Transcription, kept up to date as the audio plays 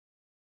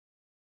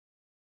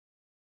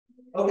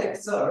Okay,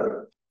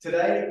 so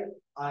today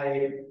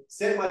I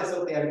set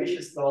myself the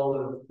ambitious goal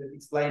of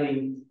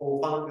explaining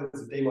all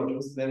functors of D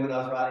modules. Then when I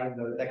was writing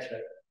the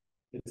lecture,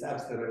 it's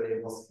absolutely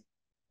impossible.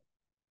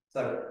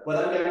 So what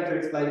I'm going to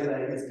explain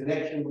today is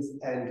connections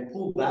and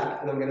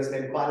pullback, and I'm going to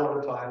spend quite a lot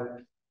of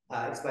time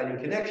explaining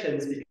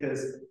connections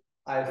because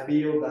I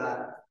feel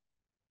that,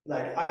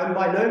 like, I'm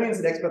by no means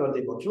an expert on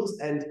D modules,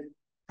 and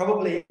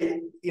probably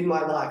in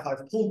my life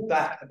I've pulled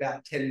back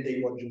about 10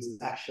 D modules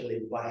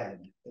actually by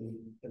hand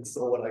and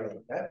saw what I got.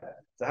 Okay?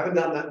 So I haven't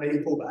done that many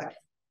pullback,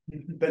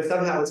 but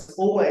somehow it's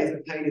always a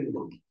pain in the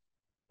neck.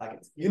 Like,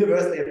 it's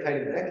universally a pain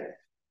in the neck.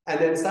 And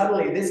then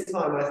suddenly this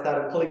time I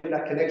started pulling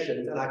back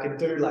connections and I could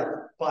do like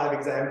 5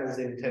 examples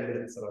in 10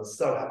 minutes. And I was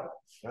so happy,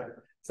 right?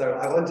 So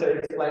I want to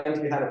explain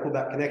to you how to pull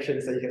back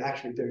connections so you can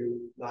actually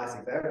do nice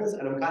examples.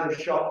 And I'm kind of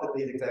shocked that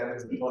these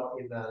examples are not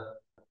in the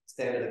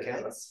standard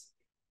accounts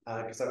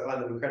because I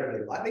find them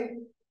incredibly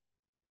enlightening.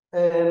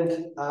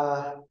 And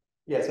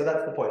yeah, so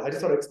that's the point. I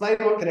just want to explain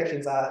what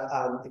connections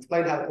are,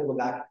 explain how to pull them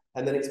back,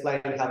 and then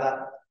explain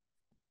how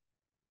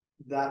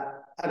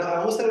and I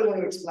also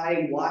want to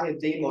explain why a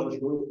D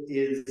module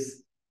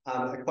is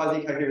a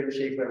quasi-coherent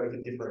sheaf where we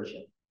can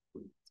differentiate.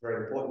 It's a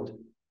very important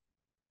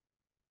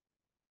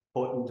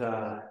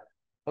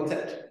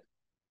concept.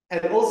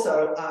 And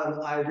also,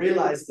 I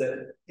realized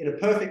that in a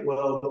perfect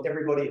world,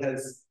 everybody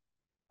has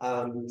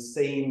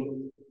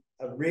seen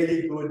a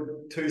really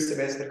good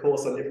 2-semester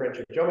course on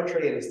differential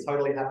geometry and is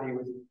totally happy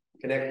with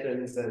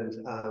connections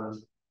and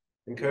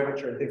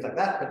curvature and things like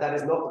that, but that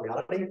is not the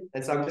reality.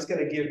 And so I'm just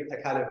going to give a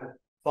kind of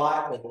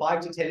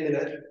 5 to 10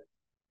 minute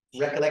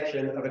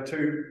recollection of a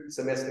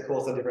 2-semester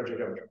course on differential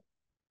geometry.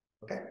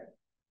 Okay.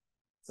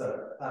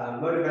 So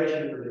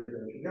motivation for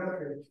differential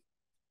geometry.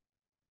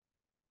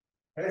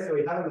 Okay, so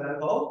we have a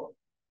manifold,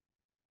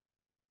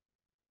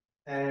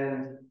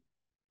 and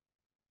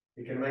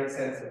you can make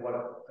sense of what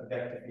a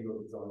vector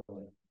field is on the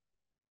left.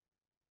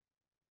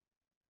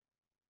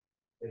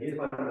 So here's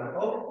my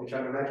manifold, which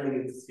I'm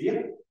imagining is a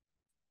sphere.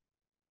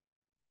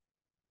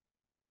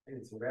 And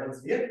it's a round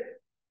sphere.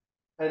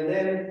 And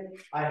then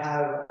I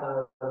have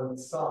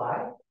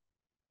psi,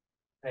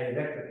 a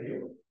vector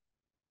field.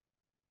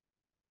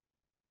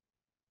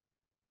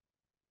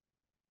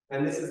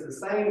 And this is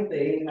the same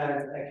thing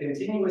as a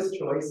continuous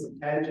choice of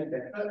tangent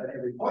vector at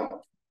every point.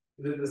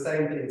 This is the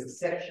same thing as a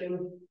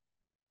section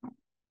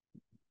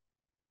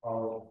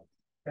of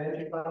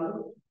tangent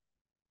bundle.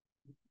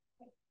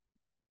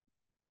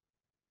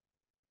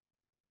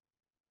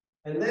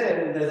 And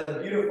then there's a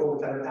beautiful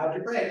kind of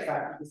algebraic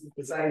fact. This is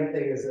the same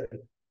thing as a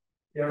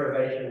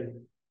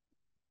derivation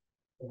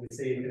that we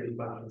see in the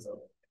functions of.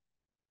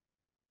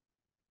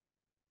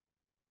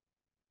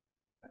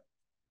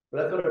 So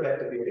that's what a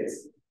vector field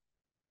is.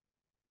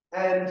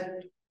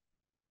 And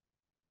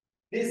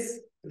this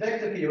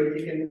vector field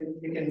you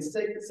can see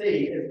is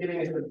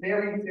giving us a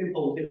very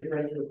simple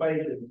differential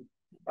equation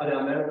on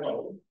our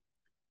manifold.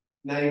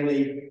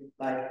 Namely,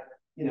 like,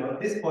 you know, at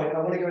this point,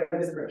 I want to go in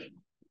this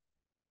direction.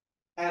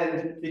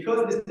 And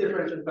because this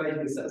differential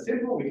equation is so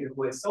simple, we can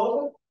always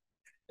solve it.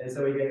 And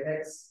so we get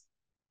x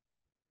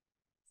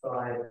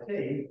psi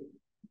t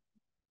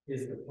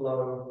is the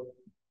flow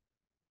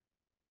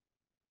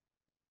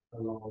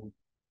along.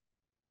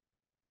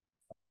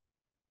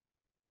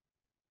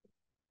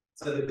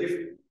 So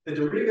the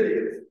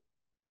derivative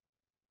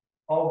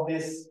of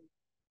this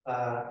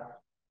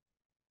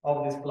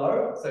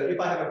flow. So if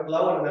I have a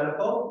flow on a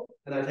manifold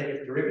and I take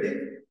its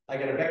derivative, I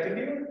get a vector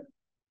field.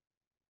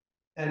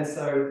 And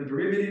so the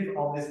derivative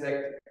of this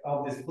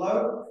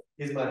flow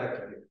is my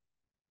vector field.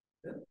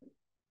 Yeah.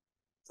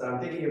 So I'm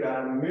thinking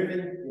about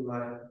moving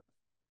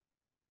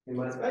in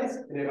my space,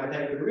 and if I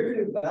take the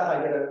derivative of that,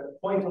 I get a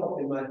point off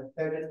in my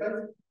tangent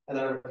space, and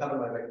I recover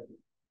my vector field.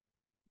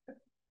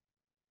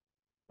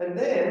 And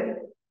then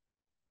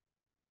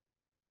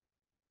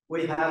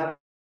we have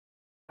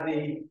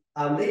the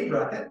Lie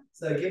bracket.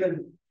 So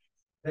given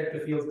vector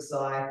fields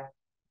psi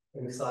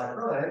and psi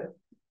prime,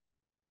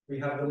 we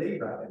have the Lie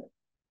bracket.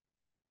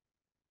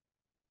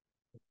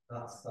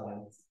 That's psi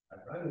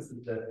prime. This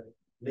is the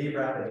Lie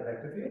bracket of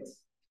vector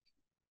fields.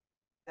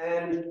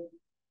 And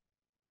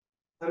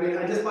I mean,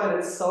 I just find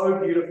it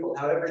so beautiful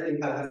how everything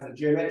kind of has a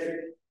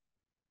geometric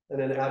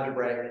and an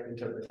algebraic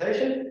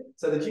interpretation.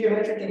 So the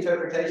geometric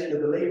interpretation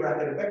of the Lie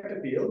bracket of vector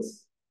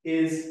fields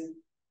is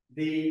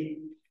the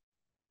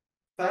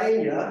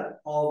failure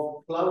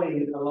of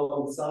flowing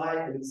along psi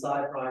and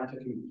psi prime to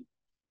commute.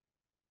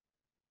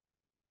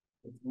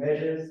 It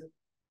measures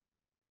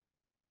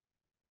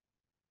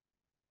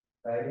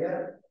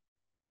failure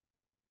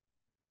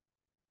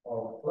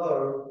of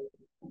flow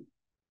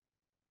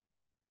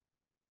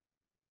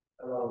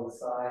along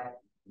psi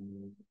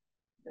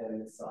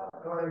and psi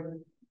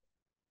prime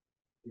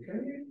to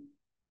commute.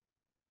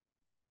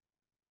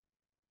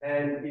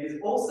 And it is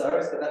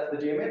also, so that's the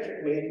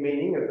geometric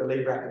meaning of the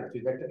Lie bracket of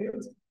 2 vector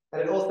fields.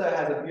 And it also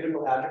has a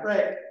beautiful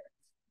algebraic,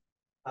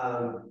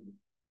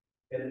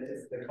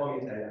 it's the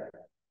commutator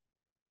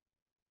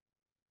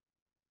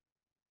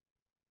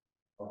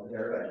of the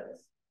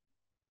derivations.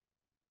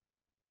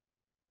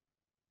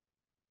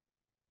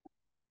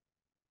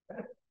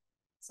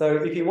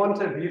 So if you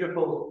want a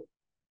beautiful,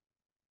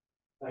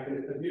 like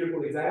a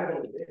beautiful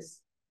example of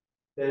this,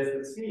 there's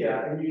the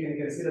sphere, and you can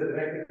consider the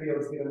vector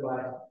field is given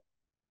by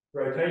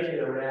rotation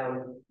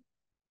around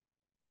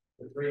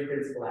the three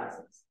principal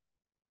axes.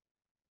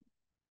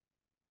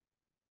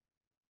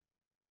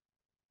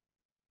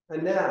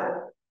 And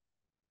now,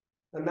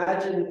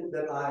 imagine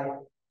that I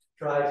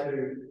try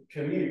to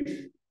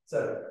commute.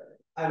 So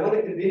I want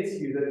to convince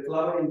you that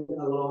flowing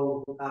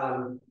along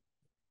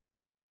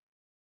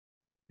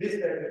this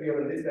vector field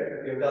and this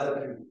vector field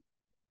doesn't commute.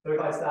 So if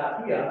I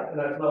start here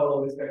and I flow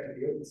along this vector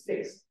field, it's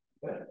fixed.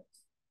 Okay?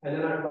 And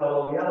then I flow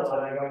along the other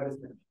line, I go in this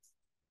direction.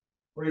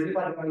 Whereas if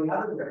I go in the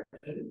other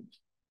direction,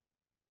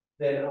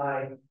 then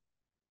I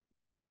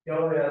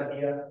go around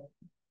here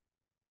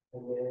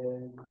and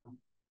then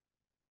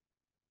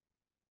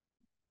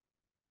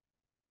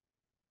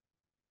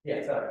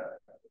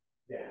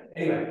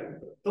anyway,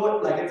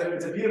 thought like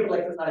it's a beautiful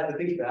exercise to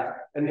think about,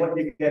 and what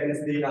you get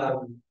is the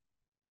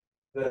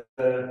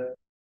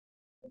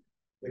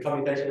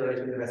commutation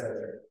relation of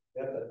SO3.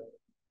 Yeah,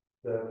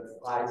 the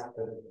slides,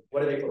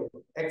 what do they call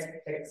it?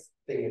 X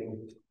thing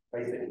in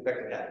basic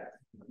vector cat.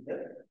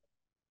 Yeah.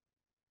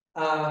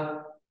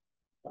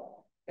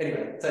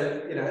 Anyway, so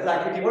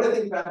like if you want to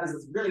think about this,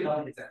 it's really not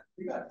an example.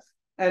 You got it.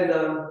 And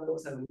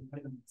also,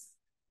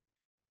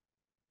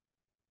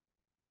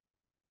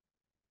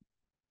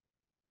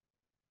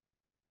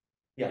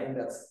 yeah,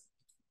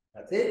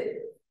 that's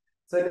it.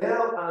 So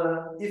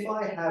now, if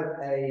I have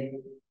a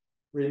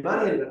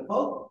Riemannian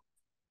manifold,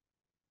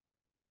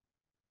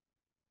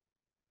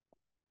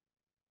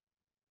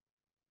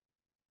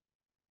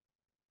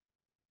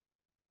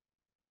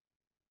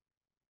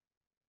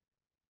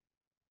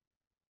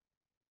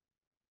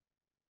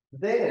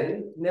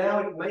 then now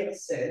it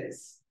makes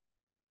sense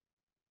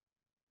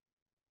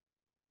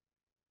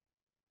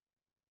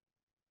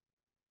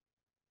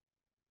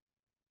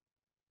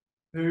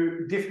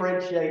to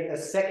differentiate a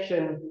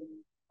section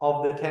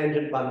of the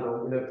tangent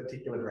bundle in a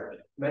particular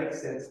direction.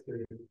 Makes sense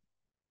to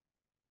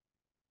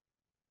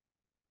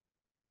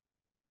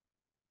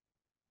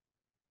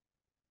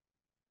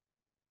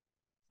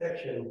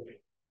section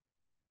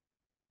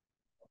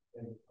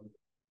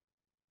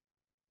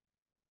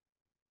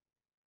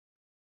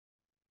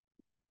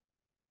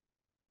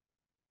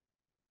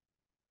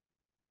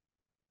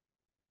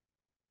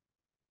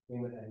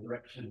in a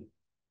direction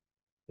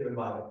given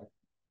by it.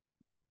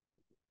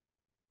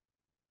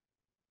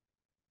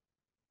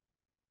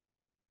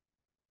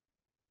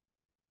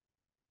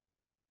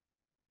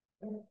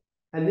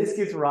 And this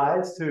gives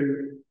rise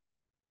to,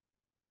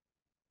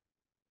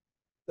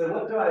 so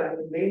what do I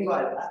mean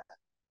by that?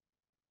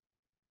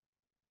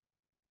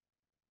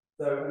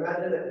 So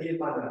imagine that here's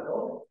my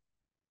manifold,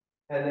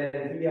 and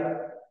then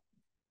here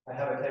I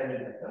have a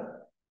tangent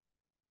vector,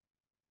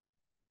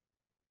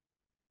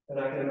 and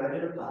I can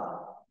imagine a path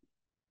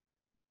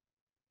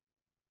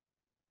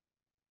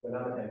to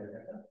another tangent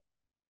vector.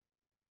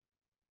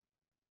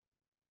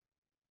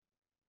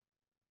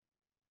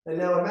 And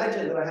now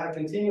imagine that I have a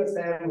continuous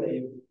family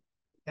of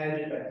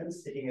tangent vectors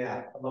sticking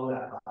out along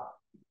that path.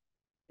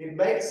 It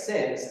makes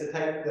sense to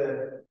take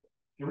the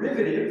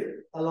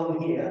derivative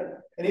along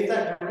here, and if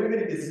that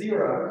derivative is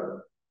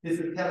 0, this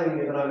is telling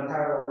me that I'm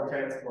parallel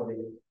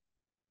transporting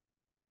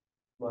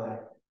my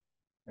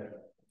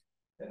vector.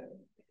 Okay.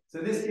 So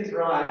this gives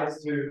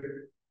rise to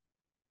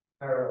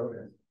parallel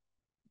transport.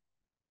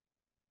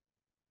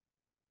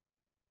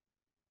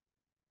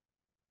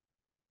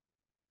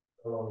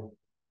 Along.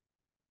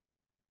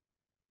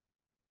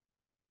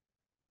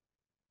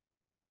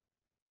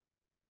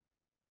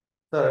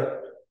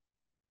 So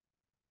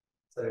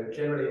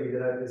generally we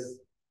denote this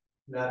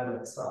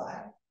nablet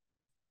psi,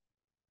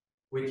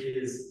 which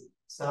is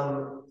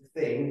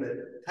something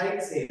that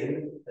takes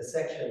in a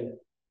section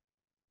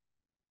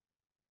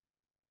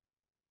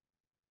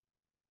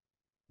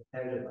of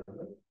tangent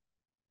bundle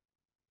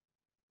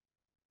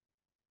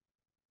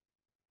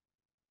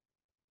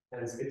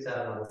and spits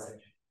out another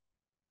section.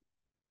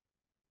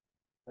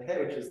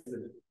 Okay, which is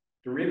the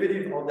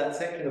derivative of that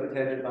section of a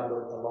tangent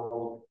bundle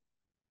along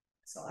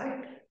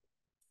psi.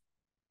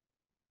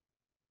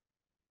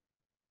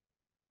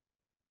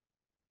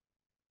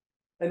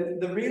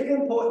 And the really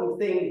important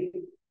thing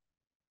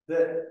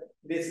that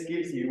this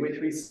gives you, which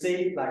we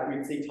see time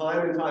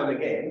and time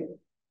again,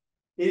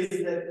 is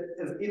that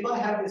if I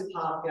have this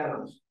path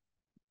gamma,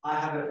 I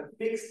have a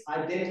fixed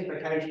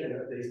identification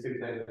of these two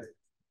tangents.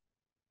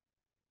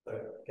 So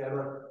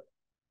gamma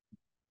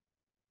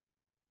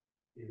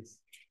is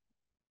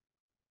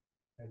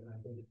an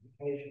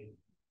identification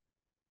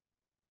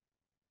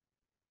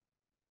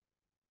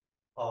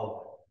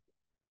of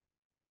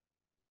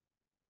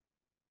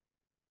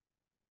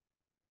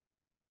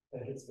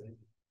tangent space.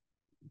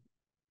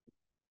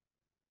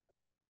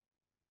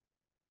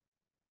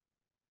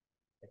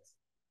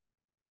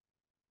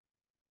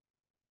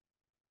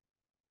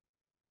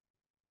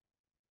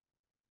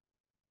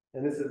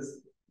 And this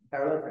is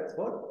parallel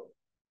transport.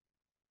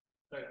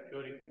 So,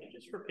 Geordie, can you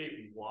just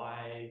repeat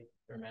why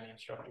the Riemannian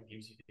structure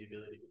gives you the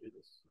ability to do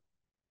this?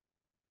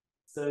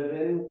 So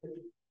then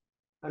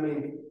I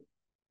mean,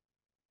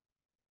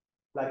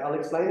 like I'll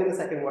explain in a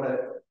second what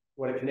a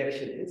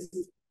connection is.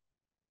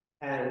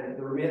 And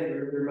the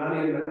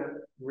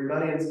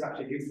Riemannian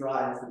structure gives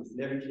rise to this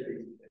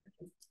Levy-Curie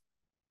connection,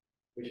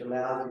 which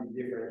allows you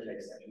to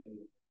differentiate section.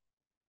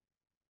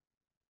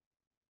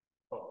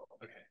 Oh,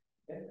 okay.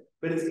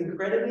 But it's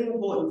incredibly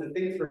important to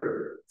think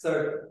through.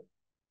 So,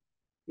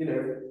 you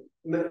know,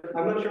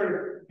 I'm not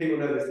sure if people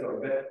know this story,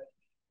 but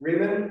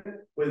Riemann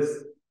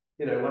was,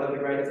 you know, one of the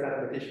greatest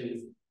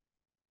mathematicians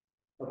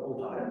of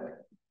all time.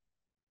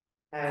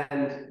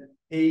 And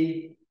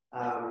he,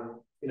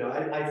 you know,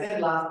 I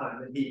said last time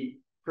that he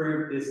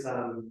proved this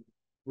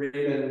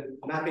Riemann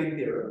mapping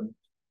theorem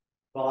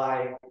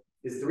by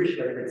this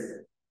Dirichlet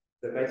principle.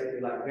 So basically,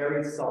 like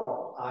very soft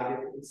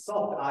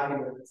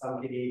argument that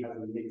some PDE has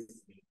a mixed.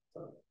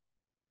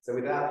 So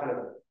without kind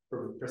of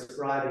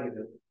prescribing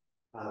it,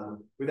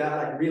 without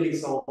like really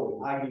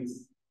solving,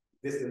 argues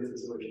distance and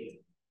solutions.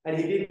 And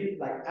he did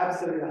like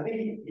absolutely, I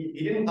think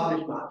he didn't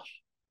publish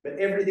much, but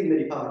everything that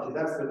he published is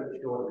absolutely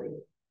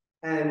extraordinary.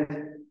 And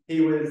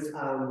he was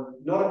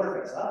not a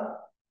professor,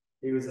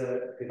 he was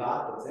a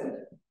privat docent.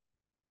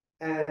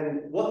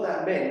 And what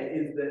that meant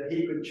is that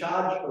he could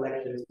charge for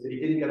lectures, but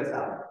he didn't get a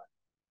salary.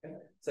 Okay?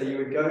 So you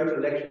would go to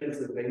lectures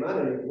of Riemann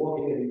and you'd walk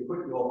in and you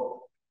put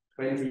your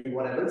 20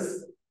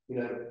 whatevers, you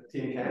know,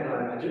 tin can, I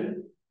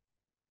imagine,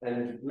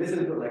 and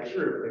listen to a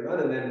lecture of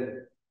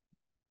Riemann,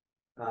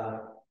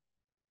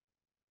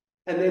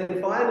 and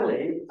then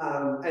finally,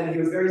 and he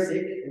was very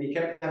sick and he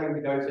kept having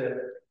to go to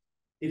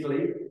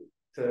Italy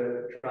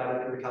to try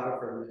to recover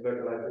from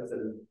tuberculosis.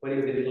 And when he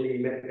was in Italy, he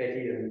met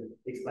Betty and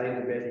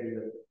explained to Betty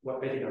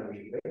what Betty should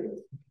be.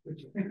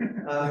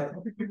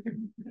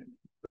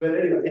 But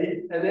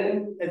anyway, and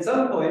then at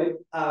some point,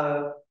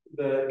 the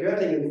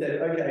Göttingen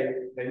said, okay,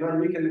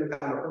 Riemann, you can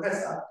become a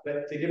professor,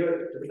 but to give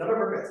it to become a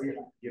professor, you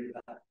have to give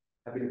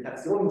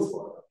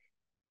habilitationsvorlage.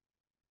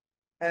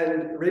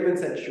 And Riemann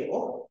said,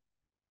 sure.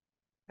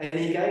 And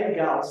he gave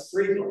Gauss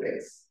 3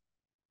 topics.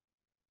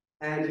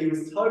 And he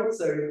was told,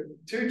 so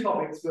 2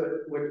 topics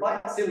were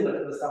quite similar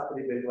to the stuff that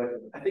he'd been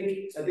working on. I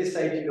think at this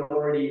stage he'd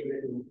already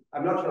written,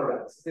 I'm not sure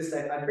about this, at this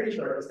stage, I'm pretty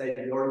sure at this stage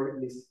he'd already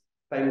written this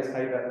famous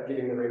paper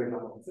giving the Riemann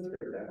hypothesis,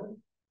 for example.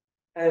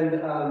 And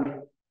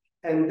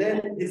then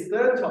his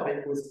 3rd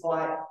topic was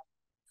quite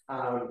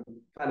kind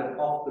of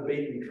off the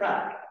beaten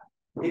track.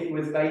 It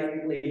was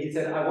basically, he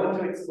said, I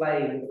want to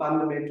explain the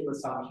fundamental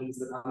assumptions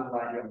that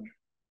underlie geometry.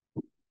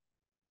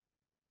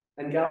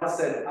 And Gauss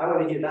said, I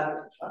want to hear that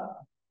lecture.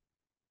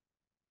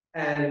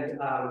 And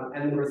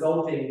the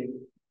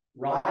resulting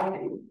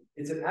writing,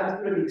 it's an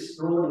absolutely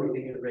extraordinary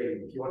thing to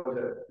read if you want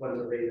to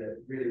read a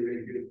really,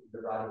 really good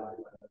writing like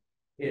that.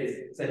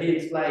 So he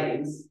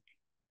explains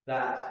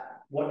that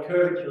what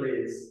curvature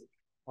is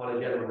on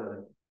a general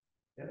line.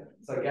 Yeah?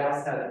 So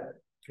Gauss had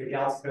the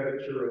Gauss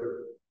curvature of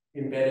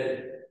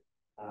embedded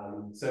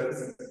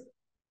surfaces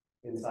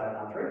inside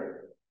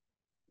R3,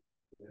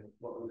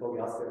 what we call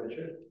Gauss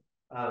curvature.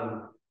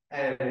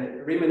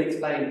 And Riemann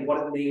explained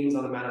what it means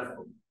on a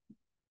manifold.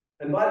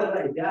 And by the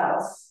way,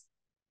 Gauss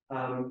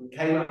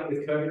came up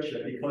with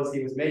curvature because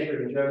he was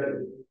measuring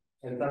Germany,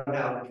 and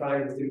somehow the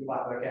triangles didn't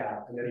quite work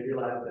out. And then he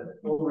realized that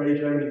already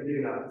Germany is big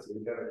enough to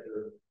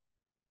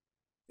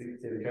see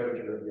the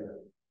curvature of the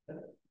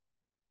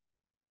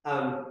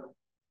Earth.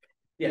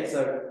 Yeah,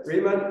 so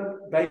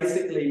Riemann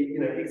basically, you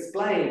know,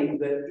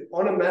 explained that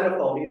on a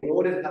manifold, in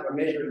order to have a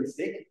measuring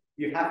stick,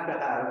 you have to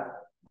have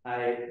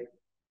a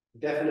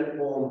definite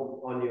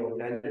form on your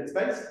tangent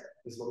space.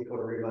 This is what we call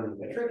a Riemann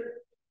metric.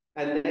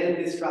 And then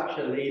this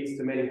structure leads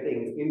to many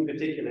things, in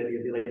particular the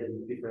ability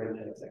to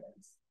differentiate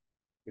segments,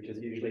 which is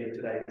usually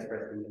today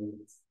expressed in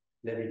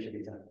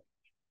Levy-Curie type.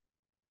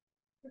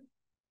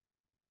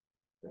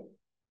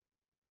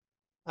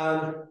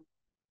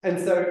 And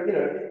so, you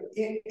know,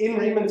 in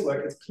Riemann's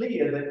work, it's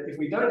clear that if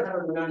we don't have a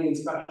Riemannian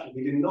structure,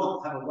 we do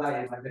not have a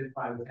way of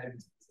identifying the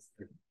tangent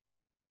spaces.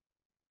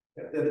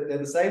 They're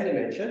the same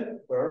dimension,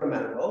 we're on a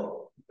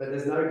manifold, but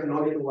there's no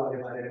canonical way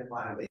of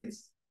identifying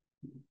these.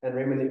 And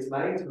Riemann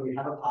explains when we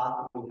have a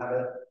path, we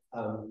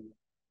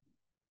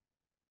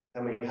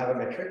have a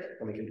metric,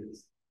 and we can do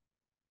this.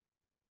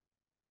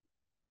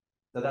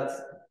 So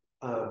that's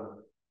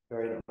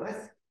very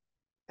nice.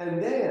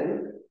 And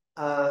then,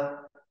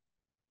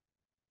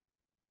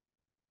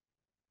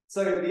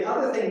 so the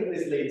other thing that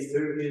this leads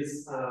to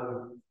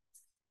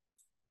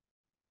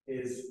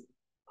is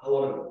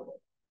holonomy.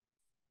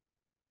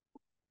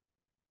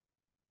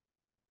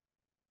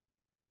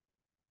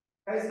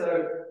 Okay, so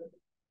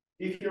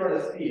if you're on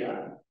a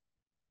sphere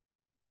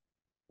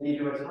and you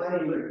do a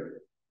tiny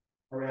loop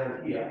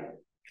around here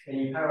and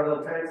you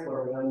parallel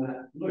transport around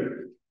that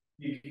loop,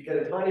 you get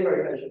a tiny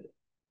rotation.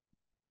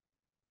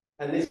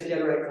 And this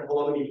generates a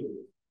holonomy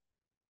loop.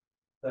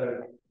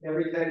 So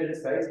every tangent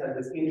space has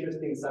this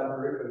interesting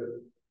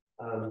subgroup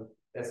of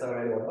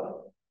SON order,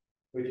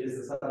 which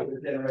is the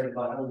subgroup generated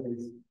by all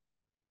these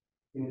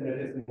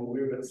infinitesimal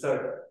movements.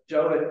 So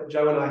Joe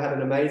and I had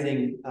an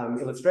amazing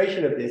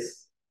illustration of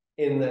this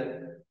in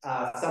that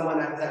someone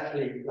has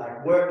actually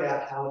like worked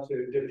out how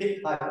to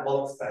depict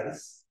hyperbolic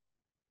space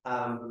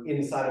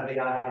inside of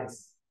VR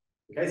heads.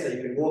 Okay, so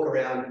you can walk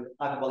around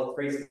hyperbolic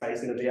free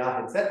space in a VR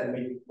headset, and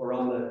we were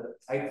on the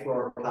 8th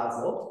floor of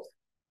Castle,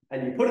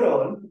 and you put it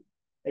on,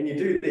 and you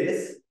do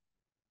this.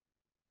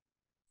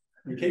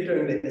 You keep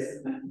doing this,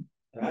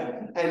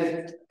 right?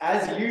 And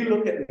as you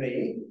look at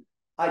me,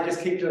 I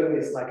just keep doing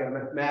this like a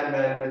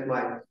madman with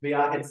my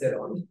VR headset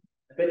on.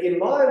 But in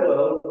my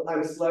world,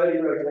 I'm slowly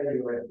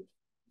rotating around.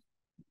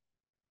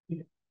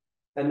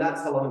 And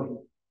that's holography.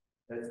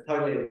 It's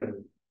totally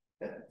different.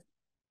 Yeah.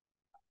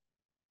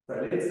 So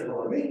it's the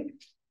holography.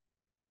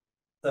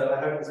 So I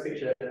hope this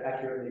picture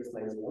accurately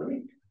explains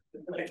holography.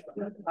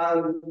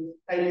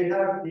 And you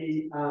have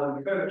the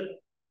curvature,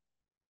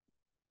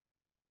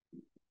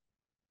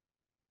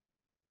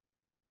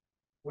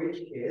 which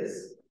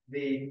is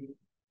the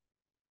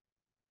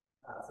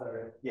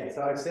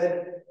so I've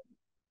said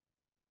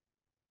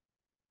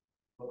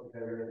what the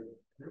curvature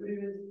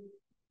is.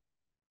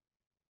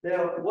 Now,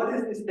 what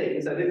is this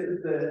thing? So this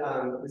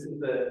is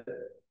the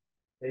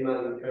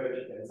Riemann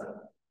curvature tensor.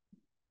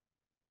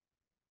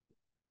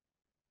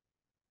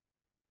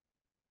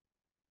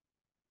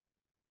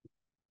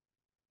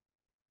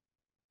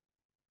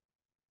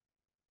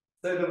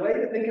 So the way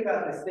to think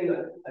about this thing,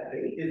 I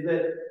think, is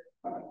that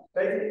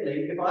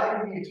basically, if I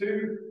give you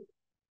two,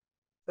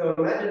 so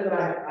imagine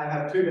that I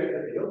have two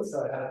vector fields, so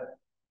I have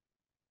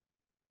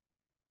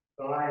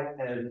psi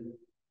and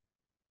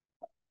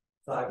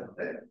psi.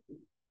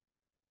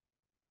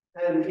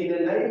 And in the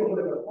neighborhood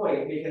of a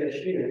point, we can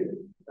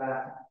assume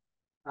that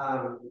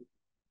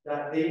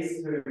that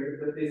this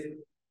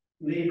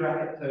Lie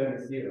bracket term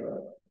is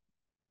 0.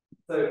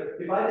 So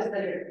if I just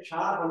take a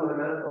chart on my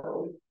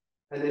manifold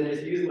and then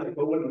just use my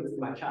coordinates in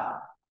my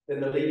chart, then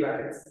the Lie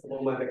brackets of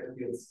all my vector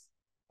fields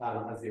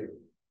are 0.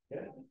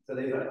 Yeah. So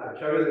these are I've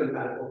chosen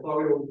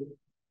orthogonal.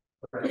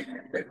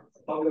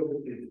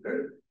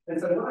 And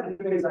so what I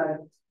do is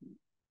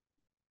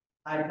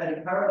I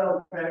take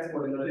parallel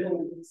transport in a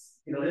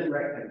little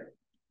rectangle.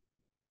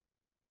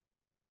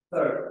 So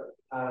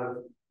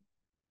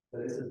so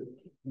this is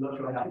I'm not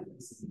sure how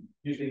this is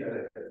usually so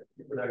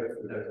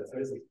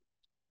this is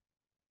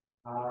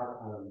R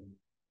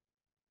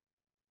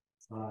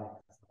psi.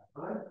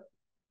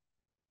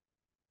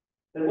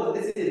 And what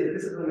this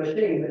is a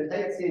machine that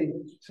takes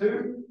in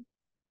two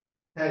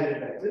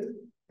tangent vectors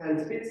and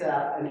spits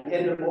out an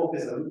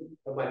endomorphism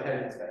of my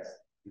tangent space.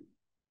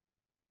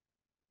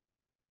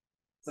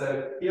 So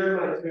here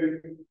are my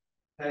two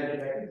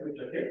tangent vectors, which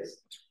are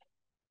fixed.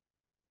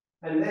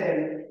 And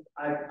then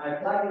I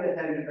plug in a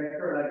tangent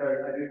vector and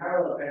I do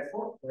parallel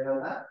transport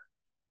around that.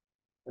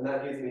 And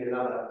that gives me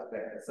another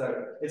vector. So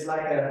it's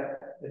like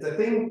it's a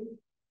thing,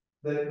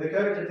 the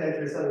curvature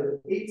tensor is something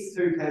that eats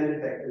two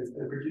tangent vectors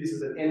and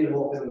produces an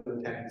endomorphism of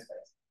the tangent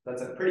space.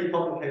 That's a pretty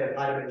complicated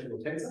high-dimensional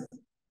tensor.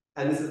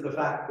 And this is the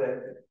fact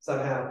that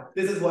somehow,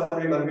 this is what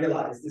Riemann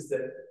realized, is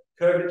that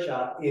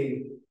curvature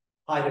in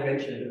high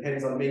dimension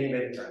depends on many,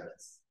 many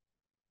parameters.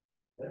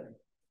 Yeah?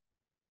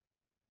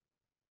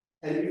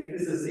 And if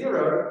this is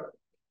 0,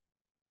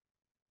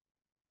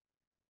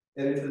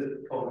 then this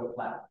is called a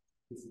flat.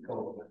 This is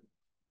called a flat.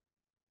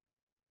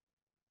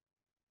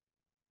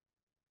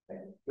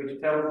 Okay.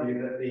 Which tells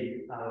you that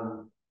the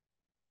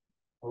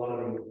a lot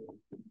of the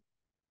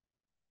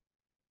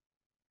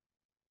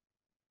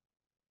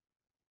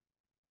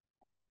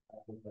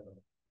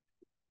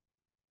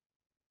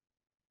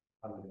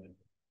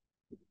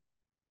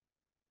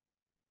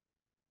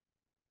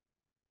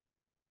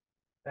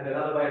and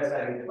another way of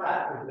saying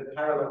flat is the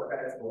parallel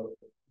transport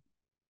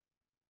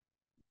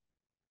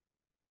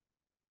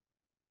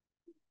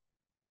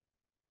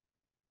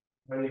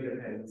only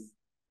depends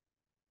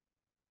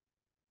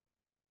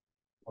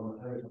on the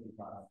total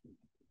class.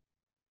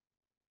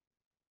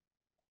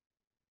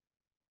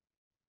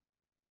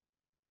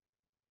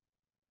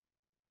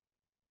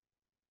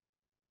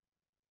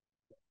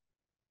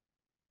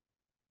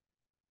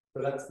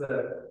 So that's the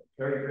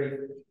very brief,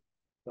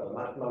 so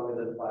much longer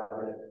than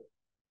 5-minute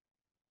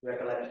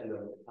recollection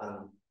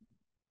of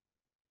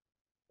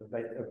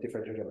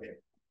differential geometry.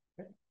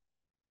 Okay.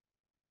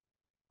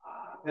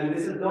 And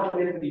this is not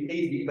meant to be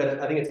easy, but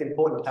I think it's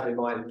important to have in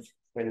mind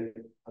when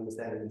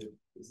understanding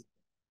this.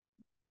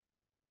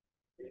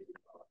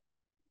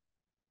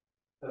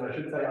 And I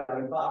should say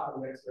I'm far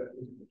from an expert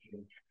in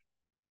geometry.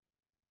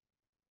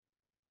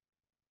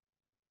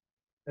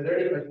 Are there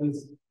any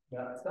questions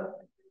about stuff?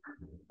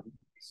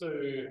 So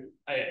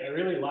I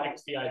really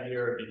liked the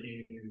idea of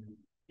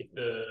if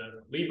the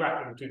Lie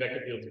bracket of two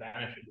vector fields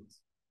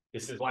vanishes,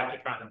 this is like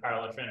you're trying to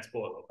parallel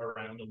transport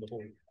around a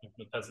little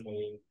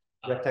infinitesimal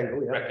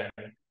rectangle. Yeah.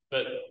 Rectangle.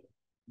 But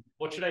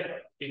what should I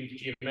think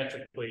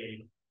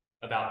geometrically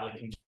about the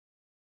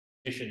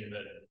condition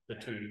that the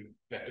two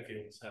vector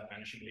fields have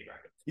vanishing Lie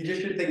brackets? You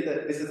just should think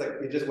that this is like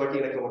you're just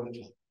working in a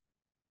coordinate chart.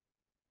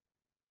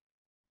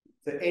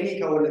 So any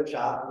coordinate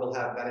chart will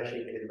have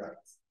vanishing Lie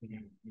brackets.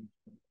 Mm-hmm.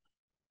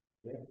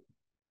 Yeah.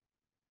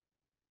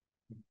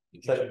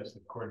 So it's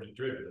the coordinate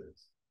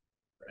derivatives.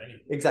 Right.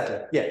 Exactly.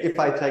 Yeah. If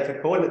I take a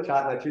coordinate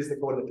chart and I choose the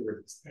coordinate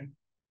derivatives.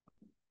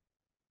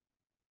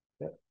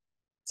 Yeah.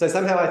 So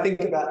somehow I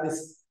think about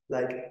this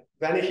like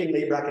vanishing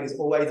Lie bracket is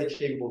always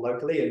achievable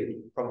locally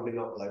and probably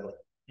not globally.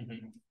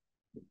 Mm-hmm.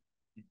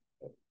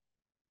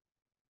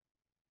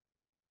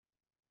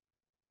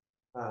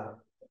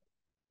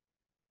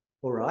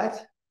 All right.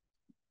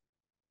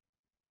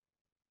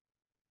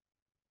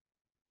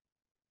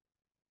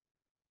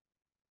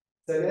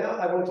 So now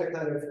I want to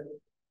kind of,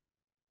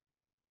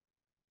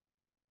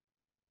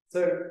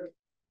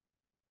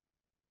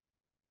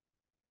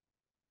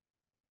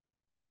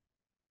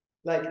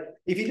 like,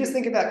 if you just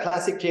think about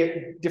classic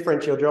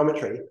differential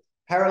geometry,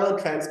 parallel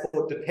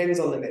transport depends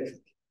on the metric.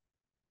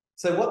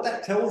 So what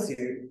that tells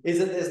you is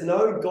that there's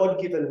no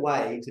God-given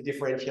way to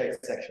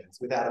differentiate sections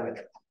without a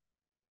metric.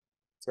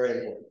 It's very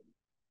important.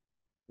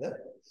 Yeah?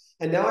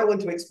 And now I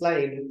want to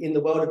explain in the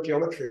world of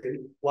geometry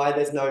why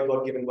there's no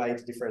God-given way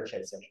to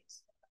differentiate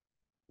sections.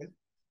 Yeah?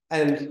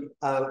 And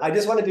I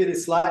just want to do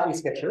this slightly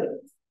sketchily.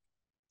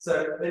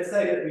 So let's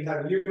say that we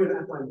have U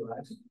and affine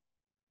variety.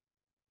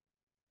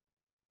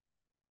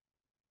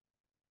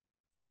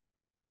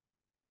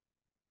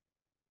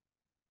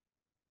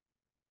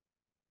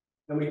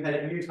 And we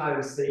take U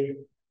times C,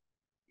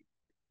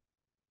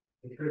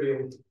 the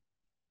trivial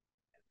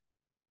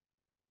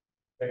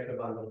vector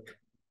bundle,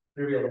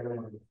 trivial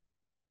element.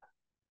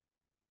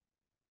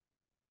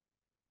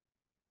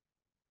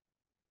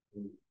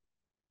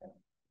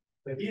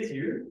 So here's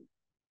U,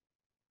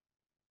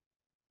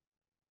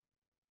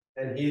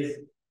 and here's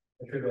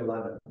the trivial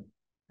line.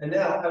 And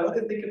now I want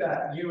to think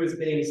about U as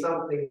being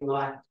something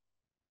like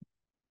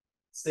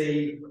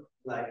C,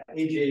 like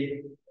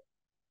e.g.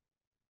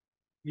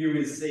 U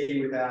is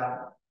C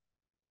without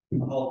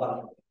a whole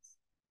bunch of things.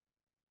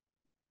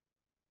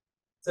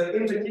 So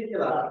in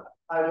particular,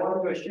 I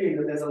want to assume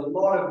that there's a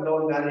lot of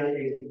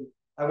non-vanishing.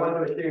 I want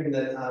to assume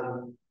that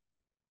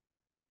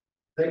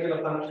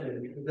regular functions,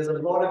 because there's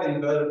a lot of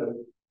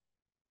invertible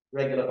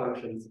regular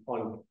functions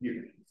on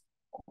U.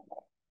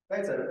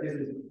 Okay, so this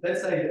is,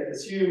 let's say,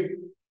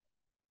 assume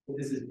that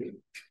this is B.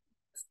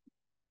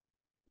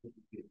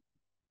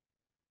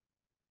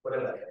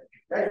 Whatever.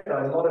 Okay, so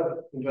a lot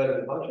of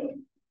invertible functions.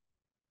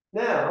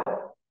 Now,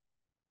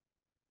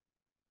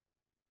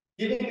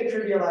 giving a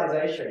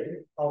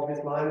trivialization of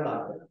this line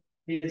bundle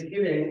is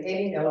giving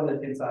any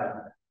element inside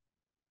of it.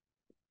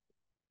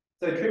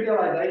 So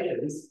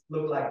trivializations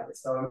look like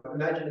this. So I'm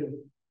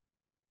imagining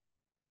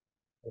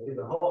there's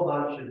a whole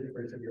bunch of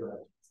different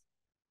trivializations.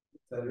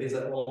 So these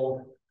are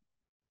all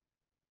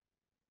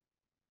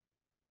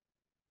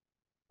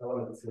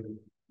elements in.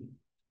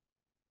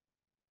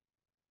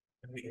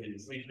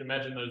 We should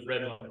imagine those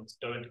red lines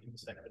don't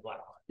intersect the black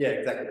line. Yeah,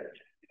 exactly.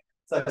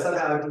 So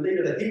somehow I've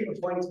deleted a heap of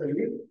points from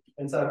you,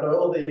 and so I've got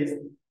all these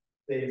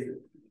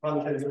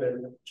functions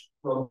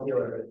from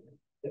 0.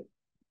 Yep.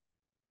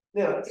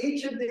 Now,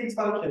 each of these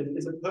functions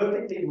is a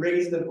perfectly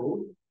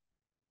reasonable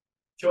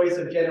choice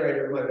of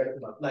generator of my vector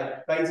bundle,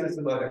 like basis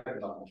of my vector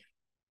bundle.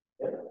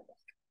 Yep.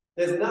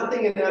 There's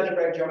nothing in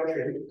algebraic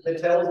geometry that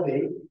tells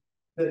me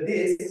that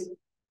this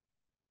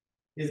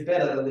is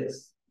better than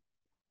this.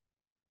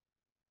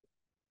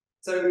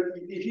 So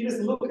if you just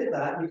look at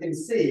that, you can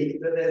see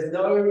that there's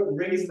no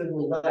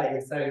reasonable way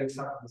of saying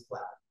something is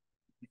flat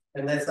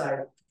unless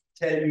I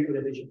tell you good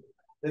addition.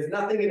 There's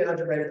nothing in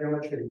algebraic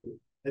geometry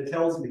that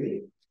tells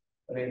me,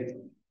 I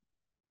mean,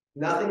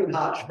 nothing in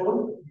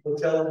Hartshorne will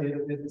tell me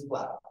that this is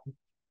flat.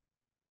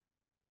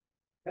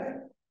 Okay.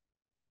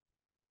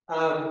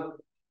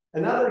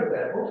 Another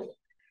example,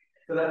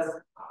 so that's,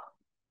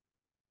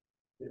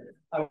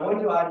 I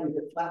want to argue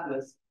that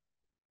flatness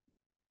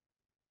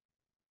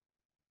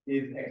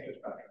is extra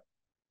structure.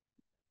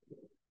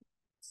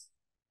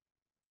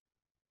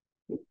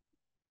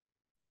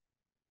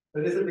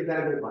 So this is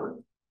example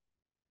 1.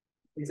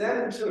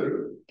 Example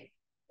 2,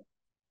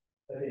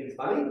 I think it's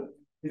funny,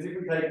 is if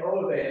we take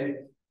O of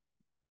n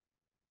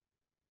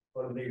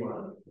on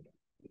V1.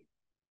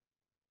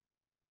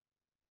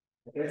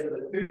 Okay, so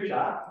the 2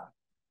 charts,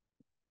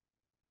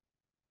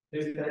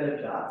 two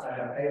standard charts. I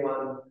have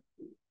A1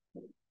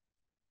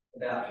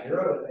 about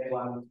 0 and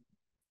A1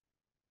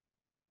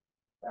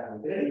 at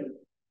infinity.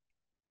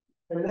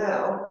 And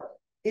now,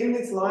 in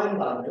this line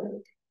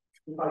bundle,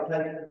 if I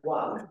take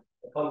 1,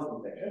 a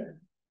constant vector,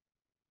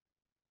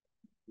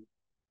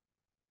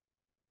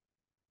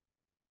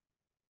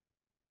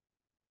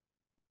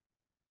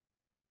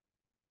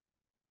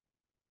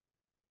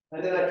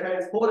 and then I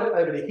transport it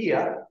over to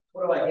here,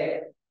 what do I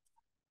get?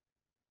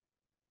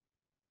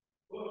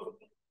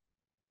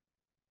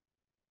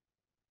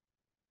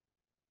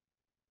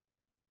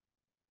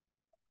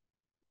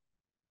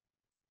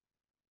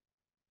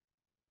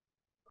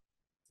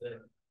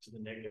 To the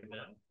negative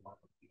now.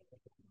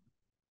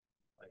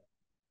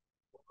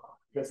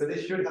 Okay, so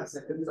this should have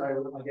seconds, so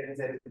I get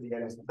Z to the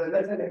end. So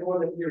let's say the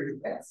coordinate here is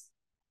X.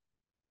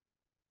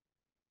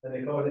 And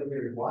the coordinate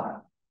here is Y.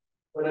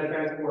 When I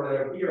transport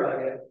it over here,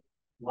 I get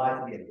Y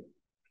to the end.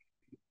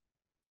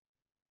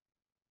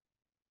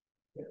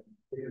 Yeah,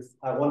 because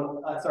I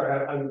want,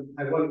 sorry,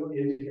 I want the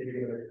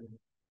indicator.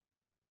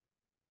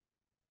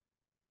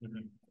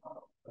 Mm-hmm.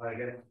 I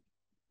guess.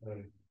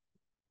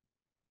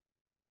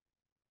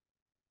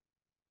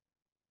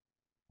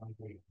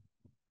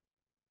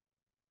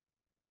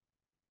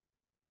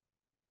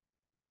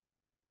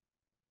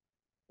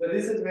 So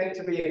this is meant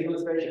to be an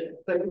illustration.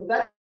 So if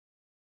that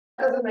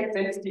doesn't make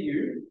sense to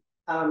you,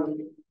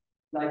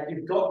 like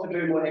you've got to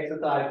do more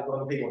exercise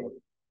on people.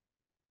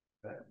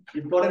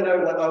 You've got to know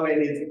what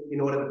ON is in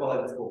order to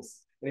follow this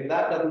course. And if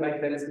that doesn't make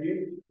sense to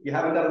you, you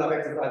haven't done enough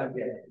exercises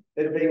yet.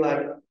 There's been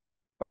like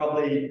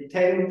probably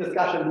 10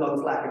 discussions on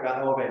Slack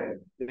about ON.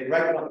 It's a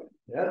great one.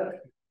 Yeah.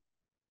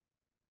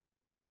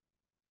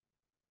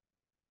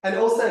 And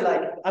also,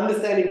 like,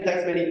 understanding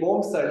takes many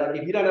forms. So, like,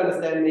 if you don't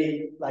understand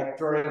me, like,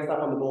 drawing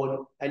stuff on the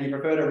board and you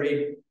prefer to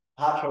read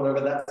Harsh or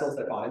whatever, that's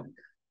also fine.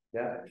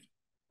 Yeah.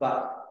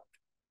 But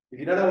if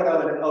you don't know what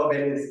ON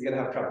is, you're going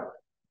to have trouble.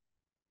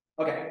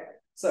 Okay.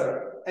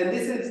 So, and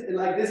this is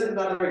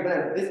another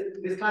example.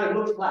 This kind of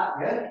looks flat,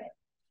 yeah?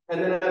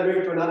 And then I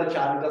move to another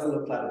chart, it doesn't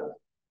look flat at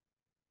all.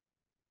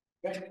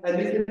 Okay? And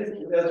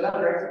there's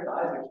another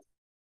exercise,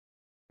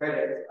 great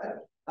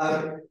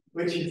exercise,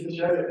 which is to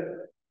show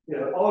that, you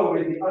know, O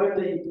is the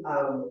only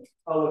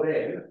O of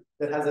M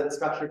that has a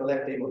structure of a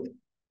left equal.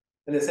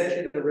 And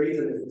essentially the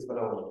reason is this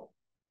phenomenon.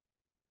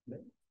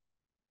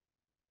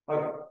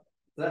 Okay,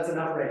 so that's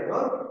enough later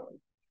on.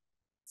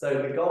 So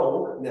the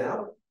goal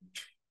now,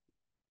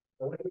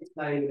 I want to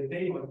explain the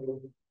D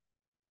module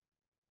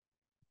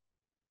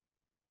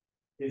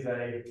is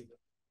a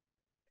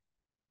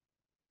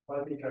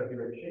highly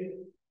coherent sheet.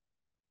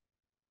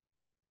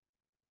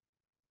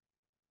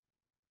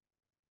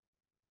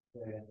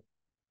 Where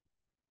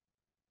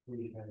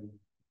we can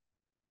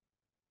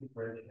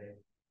differentiate.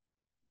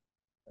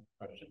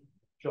 Question.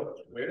 Sure.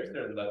 Where is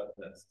their left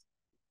nest?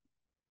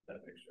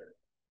 That picture.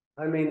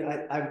 I mean,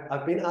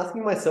 I've been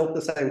asking myself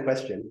the same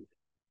question,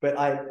 but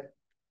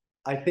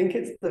I think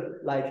it's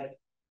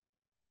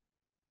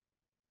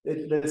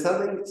there's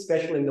something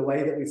special in the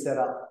way that we set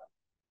up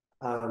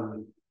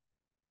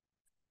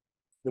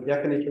the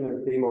definition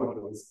of D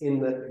modules in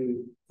that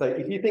so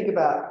if you think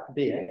about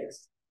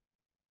dx,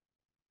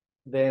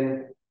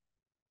 then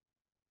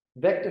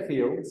vector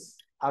fields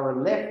are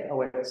a left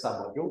OX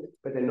submodule,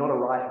 but they're not a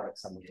right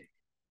OX submodule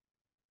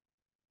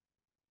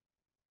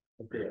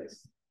of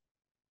dx.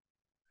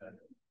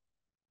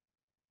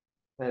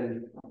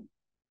 And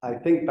I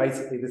think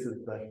basically this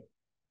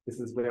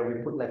is where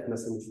we put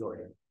leftness in the story.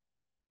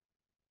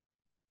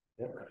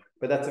 Yeah.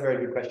 But that's a very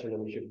good question,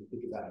 and we should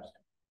think about it.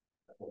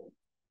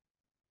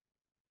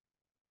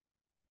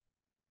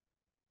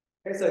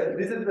 Okay, so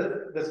this is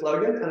the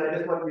slogan, and I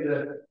just want you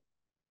to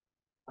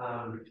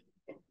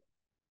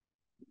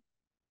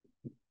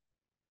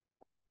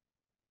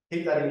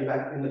keep that in the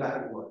back of your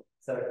mind.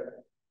 So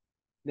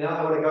now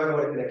I want to go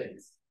over to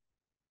connections.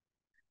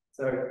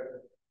 So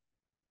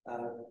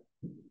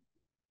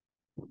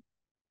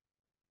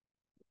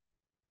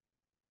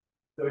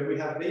so if we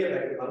have V of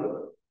vector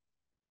bundle,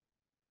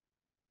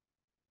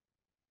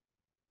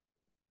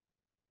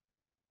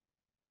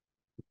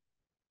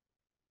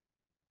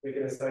 we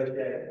can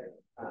associate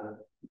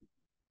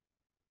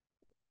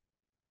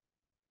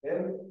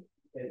M.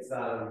 It's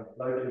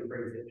loaded and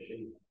free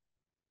sheet.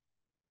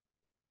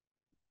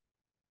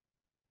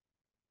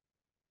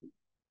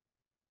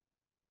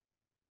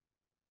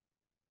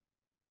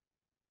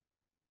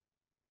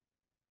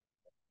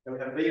 And we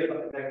have V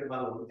of vector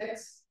bundle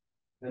X,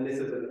 and this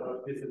is an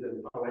OS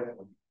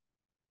one.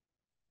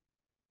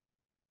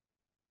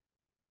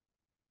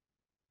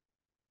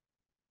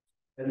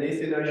 And these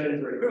two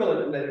notions are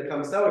equivalent, and they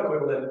become so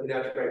equivalent in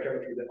algebraic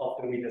geometry that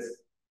often we just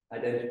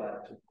identify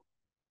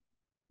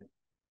it.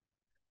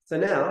 So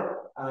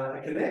now,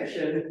 a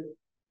connection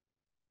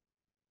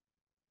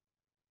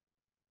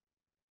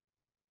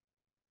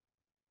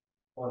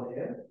on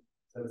here.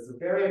 So this is a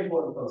very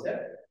important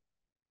concept.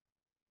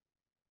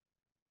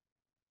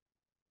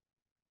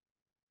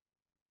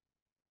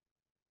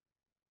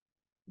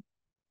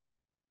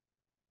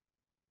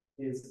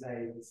 Is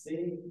a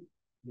C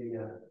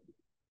linear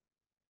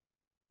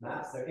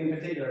map. So in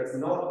particular, it's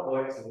not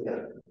OX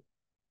linear.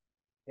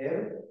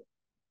 M.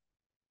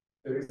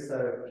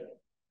 So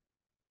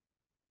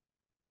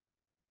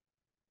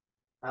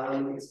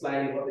Alan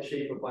explained what the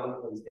sheaf of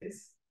bundles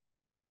is.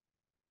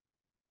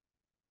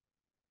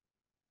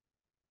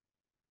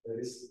 So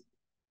this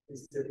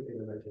is typically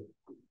the measure.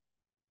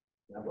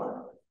 Now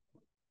one.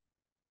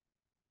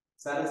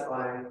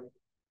 Satisfying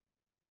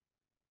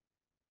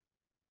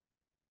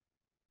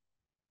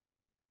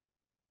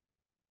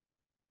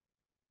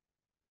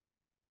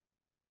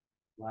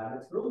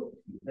Leibniz rule,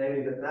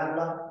 namely that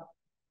nabla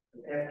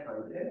of F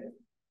times F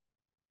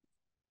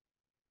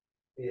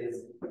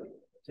is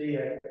G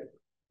and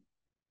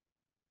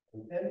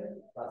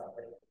 10 plus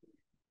F.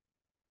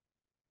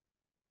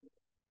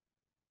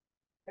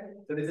 Okay.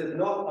 So this is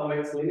not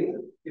OX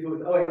linear. If it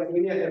was OX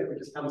linear, F would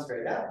just come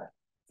straight out.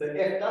 So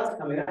F does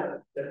come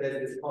out, but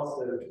there's this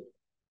cost of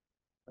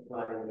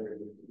applying the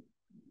derivative.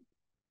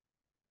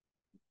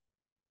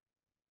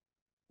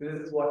 This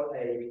is what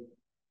a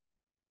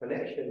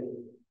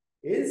connection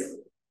is.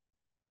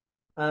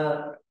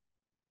 And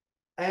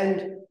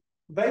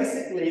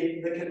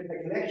basically, the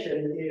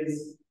connection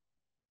is,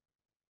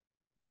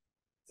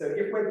 so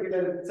if we're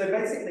given, so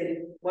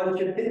basically, one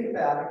should think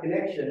about a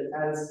connection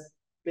as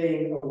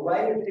being a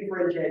way of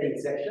differentiating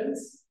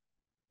sections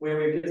where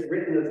we've just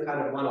written as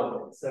kind of one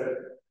object. So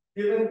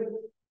given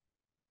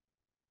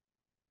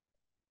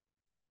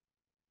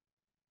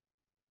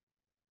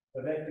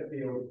the vector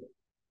field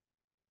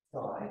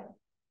psi.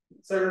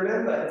 So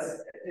remember,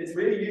 it's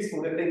really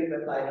useful to think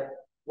that like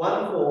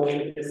one form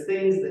is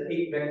things that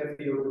each vector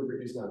field would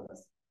reduce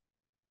numbers.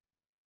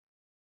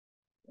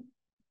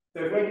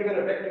 So if we're given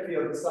a vector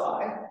field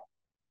psi,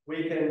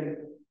 we can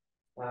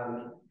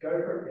go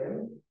from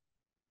M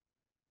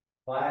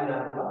by a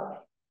number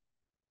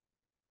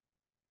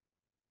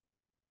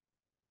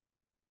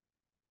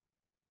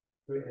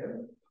to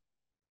M.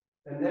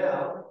 And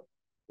now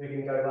we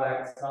can go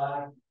like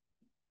psi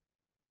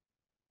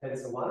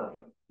tensor 1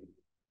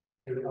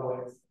 to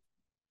OX.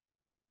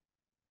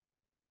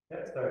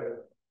 Yeah, so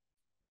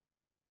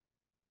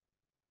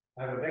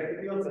I have a vector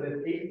field, so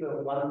there's each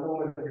of one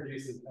form that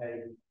produces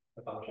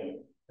a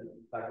function. And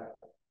like,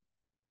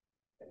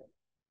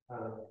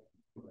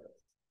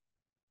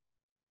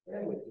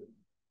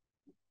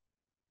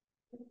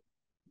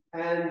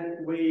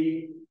 and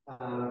we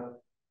note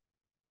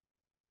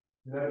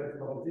the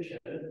composition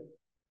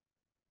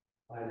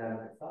by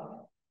dynamic psi,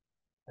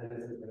 and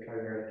this is the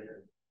covariance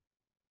theorem.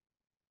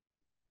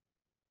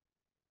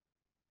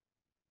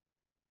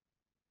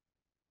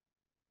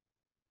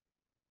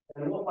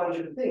 And what one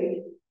should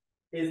think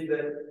is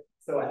that,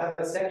 so I have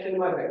a section in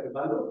my vector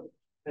bundle,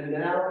 and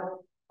now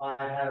I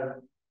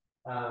have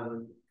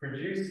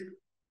produced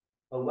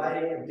a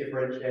way of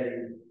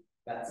differentiating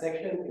that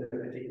section in a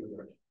particular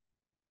direction.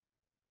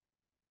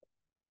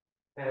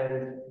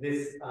 And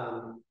this,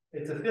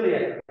 it's a Philly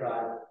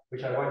exercise,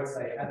 which I won't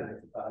say as an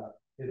exercise,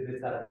 is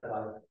this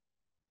satisfies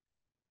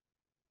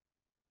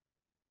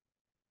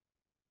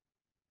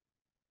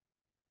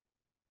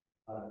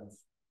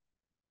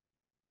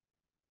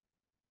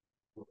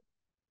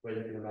where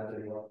you can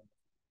imagine what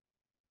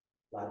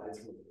like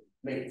this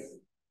means.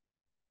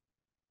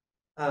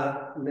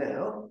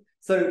 Now,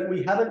 so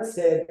we haven't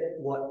said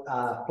what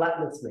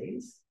flatness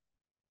means.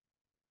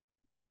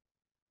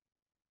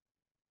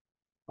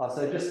 So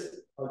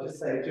I'll just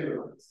say 2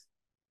 remarks.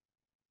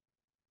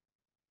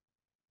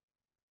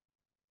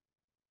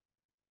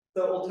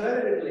 So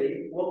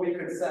alternatively, what we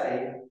could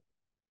say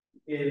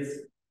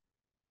is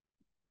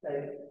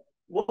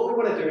what we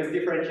want to do is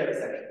differentiate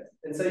sections.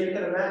 And so you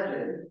can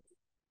imagine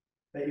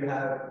that you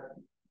have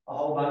a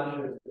whole bunch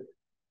of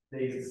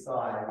these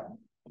side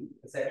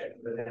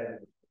sections that have.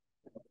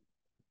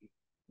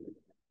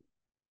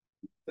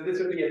 So this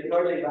would be a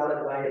totally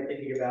valid way of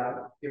thinking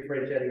about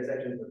differentiating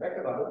sections of a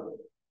vector bundle,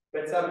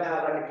 but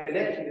somehow like a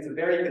connection is a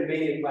very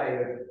convenient way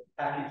of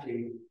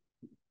packaging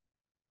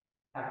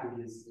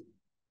packages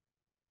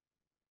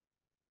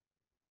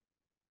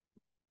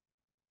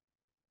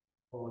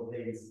all of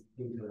these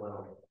into one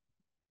object.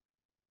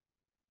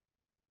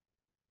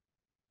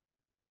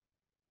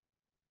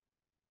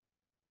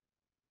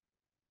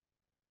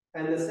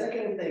 And the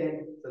second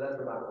thing, so that's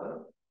remark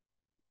 1.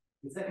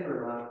 The second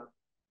remark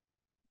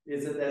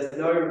is that there's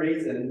no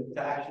reason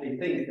to actually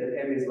think that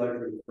M is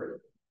locally free.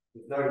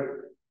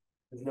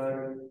 There's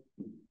no.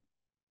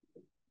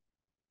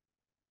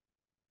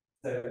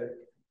 So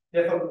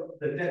therefore,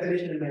 the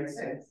definition makes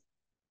sense.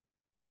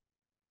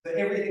 So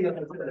everything that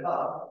I put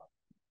above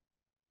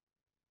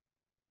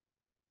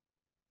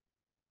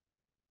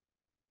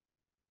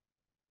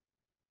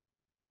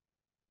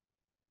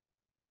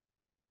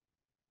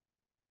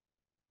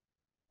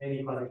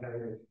any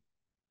quasi-covariance.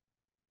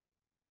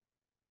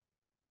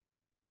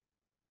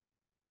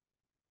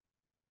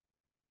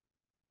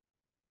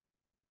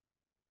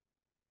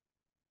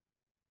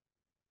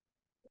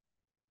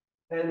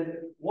 And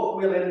what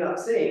we'll end up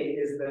seeing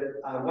is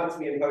that once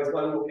we impose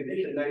one more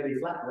condition, namely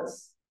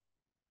flatness,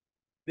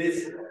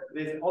 this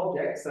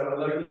object, so a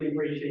locally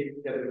free sheet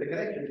together with the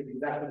connection, is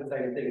exactly the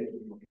same thing.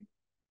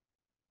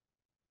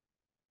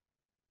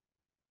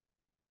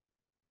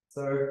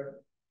 So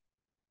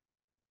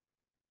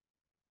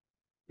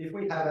if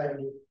we have a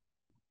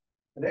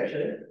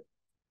connection,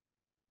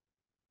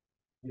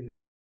 this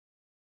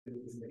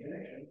is the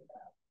connection,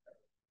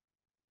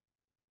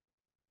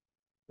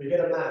 we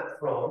get a map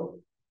from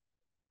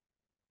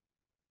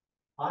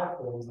I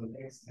forms on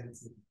X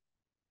tensor.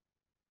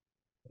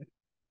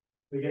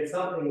 We get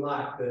something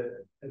like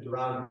the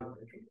Durand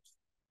matrix.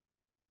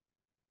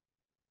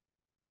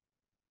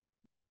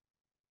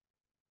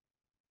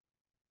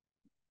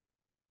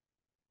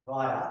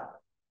 Via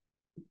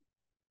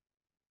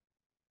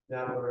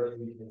now we're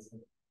in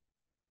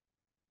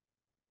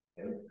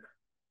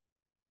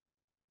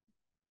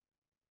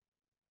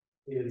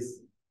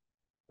is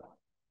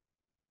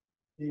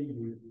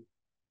du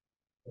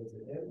as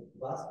an M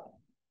plus.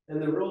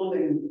 And the rule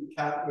in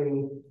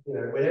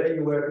whenever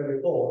you're working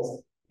with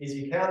forms is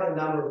you count the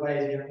number of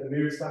ways you have to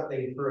move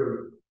something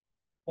through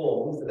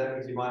forms, and that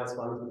gives you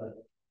 -1 to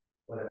the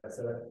whatever.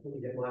 So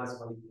you get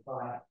 -1 to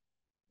 5.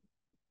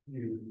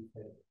 U.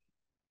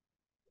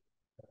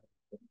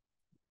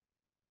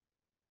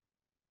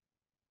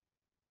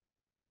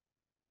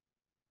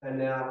 And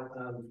now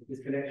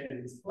this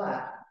connection is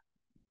flat.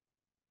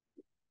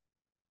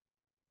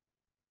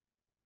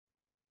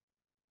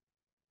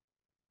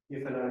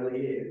 If and only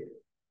if.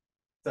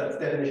 So it's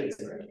definition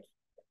correct.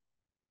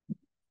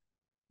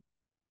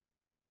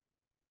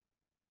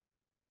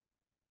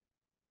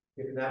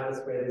 If lambda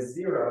squared is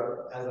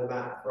 0 as a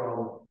map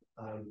from,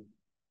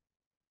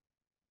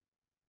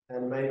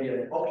 and maybe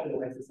an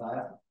optional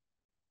exercise,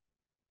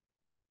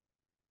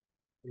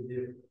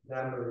 if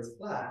lambda is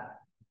flat,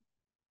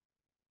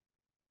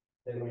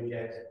 then we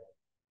get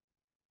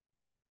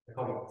the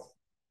complex.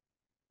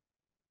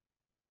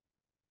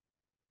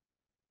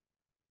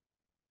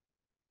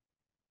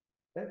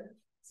 Okay.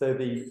 So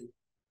the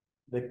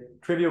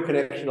trivial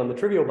connection on the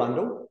trivial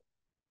bundle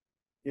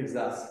gives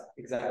us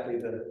exactly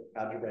the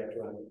algebraic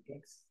derivative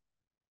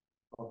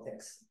of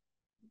x.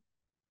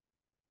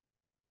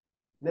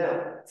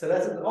 Now, so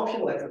that's an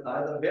optional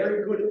exercise, a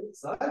very good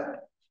exercise.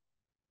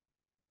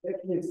 X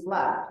is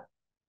flat,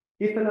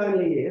 if and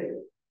only if.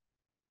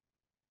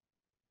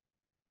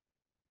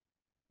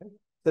 Okay.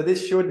 So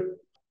this should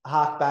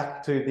hark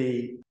back to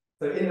the,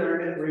 so in the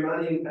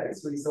Riemannian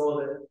case, we saw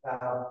that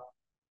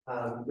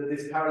that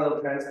this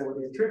parallel transport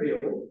is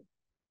trivial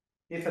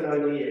if and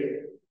only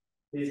if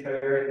these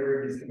covariant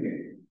derivatives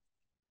commute.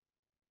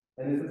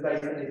 And this is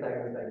basically saying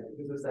everything.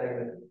 This is saying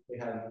that we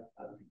have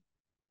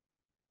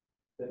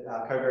that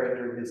our covariant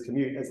derivatives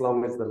commute as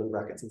long as the Lie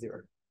brackets are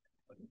 0.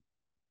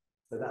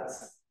 So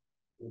that's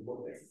an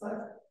important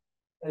exercise.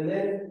 And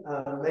then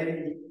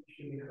maybe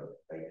should we have a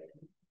break?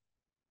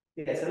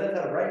 Yeah, so let's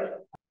have a break.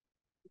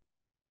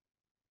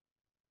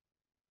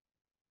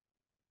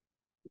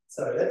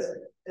 So let's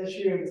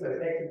assume so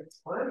x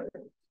is time.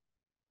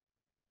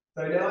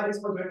 So now I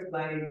just want to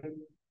explain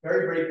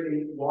very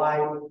briefly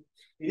why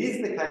it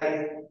is the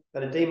case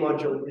that a D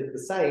module is the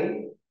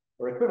same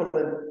or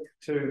equivalent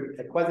to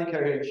a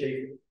quasi-coherent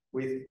sheaf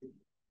with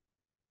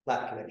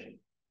flat connection.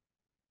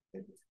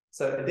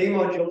 So a D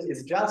module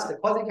is just a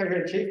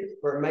quasi-coherent sheaf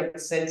where it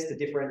makes sense to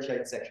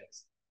differentiate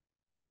sections.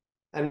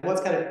 And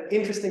what's kind of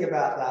interesting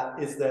about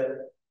that is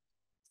that,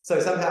 so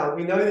somehow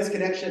we know this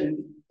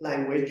connection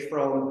language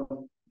from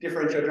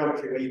differential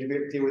geometry where you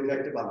deal with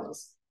vector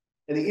bundles.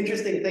 And the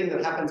interesting thing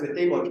that happens with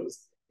D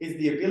modules is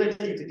the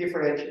ability to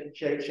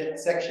differentiate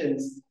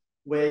sections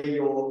where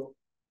your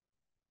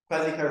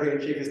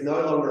quasi-coherent sheaf is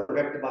no longer a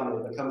vector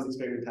bundle, it becomes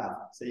extremely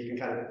powerful. So you can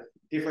kind of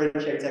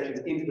differentiate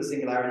sections into the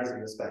singularities of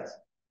the space.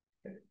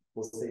 Okay.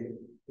 We'll see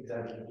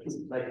examples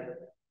later.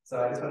 So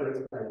I just want to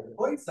explain the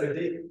point. So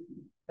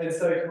and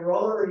so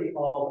corollary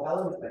of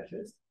Allen's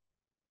lecture,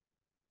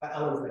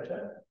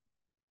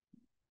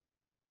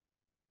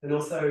 and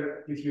also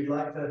if you'd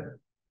like to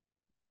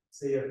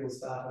see a full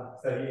starter,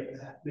 so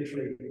he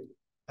literally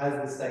has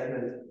this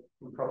statement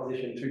from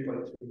proposition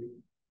 2.2.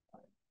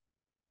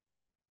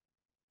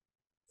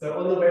 So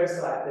on the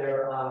website,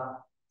 there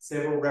are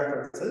several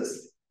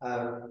references,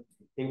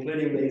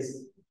 including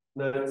these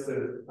notes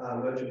of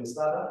Merchant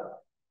Starter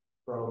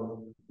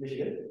from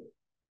Michigan.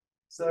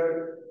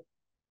 So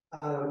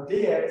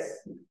dx,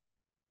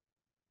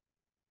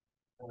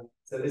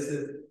 so this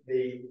is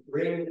the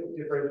ring of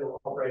differential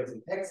operators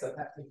in X, so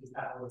that is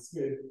Apple and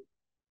smooth.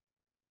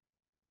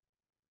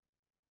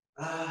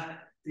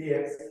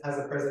 Dx has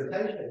a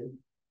presentation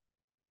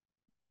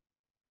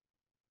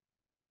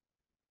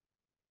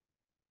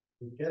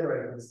with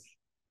generators.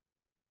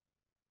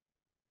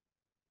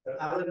 So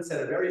Allen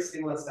said a very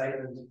similar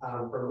statement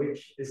from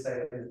which this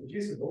statement is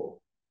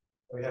producible.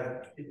 We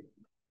have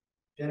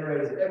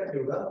generators F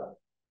tilde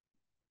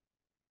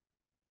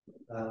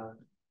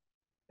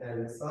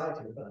and psi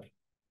tilde,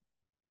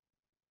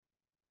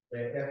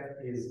 where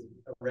F is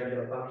a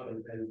regular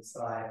function and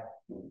psi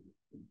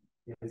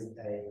is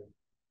a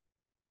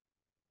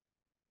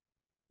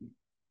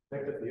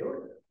vector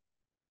field.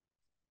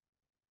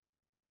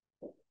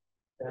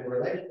 And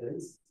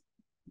relations.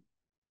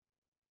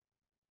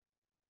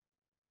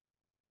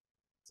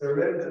 So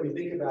remember that we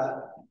think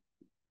about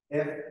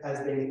F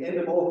as being the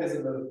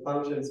endomorphism of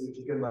functions which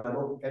is given by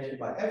multiplication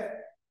by F,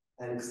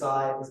 and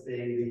psi as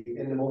being the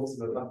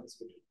endomorphism of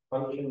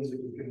functions which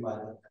is given by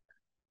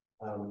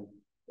the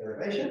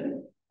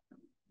derivation.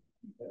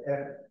 So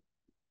F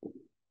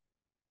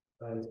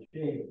times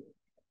G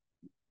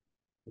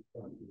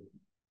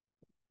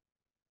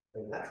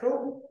is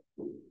natural.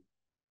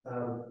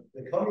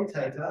 The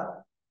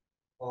commutator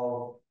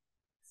of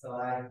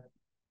psi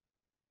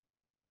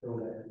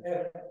tilde and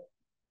F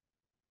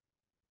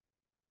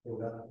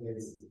tilde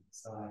is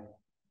psi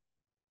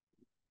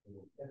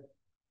F.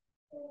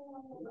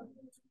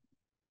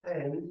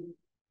 And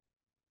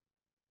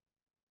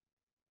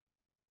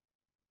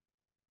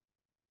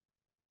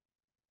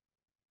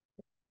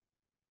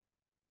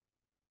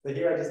so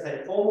here I just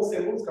take formal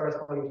symbols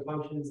corresponding to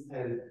functions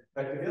and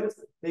vector fields.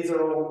 These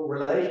are all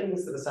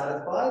relations that are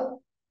satisfied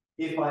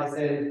if I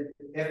send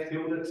F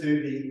tilde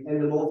to the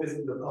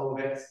endomorphism of O of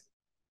X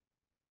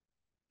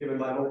given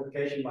by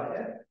multiplication by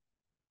F.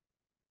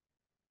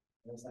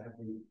 I also have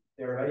the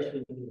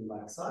derivation given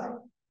by psi.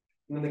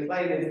 And then the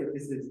claim is that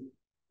this is,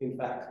 in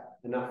fact,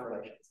 enough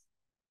relations.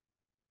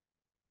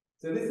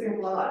 So this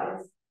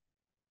implies,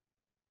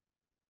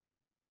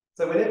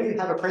 so whenever you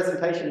have a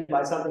presentation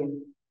by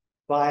something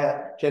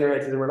via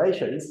generators and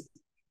relations,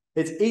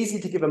 it's easy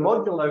to give a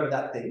module over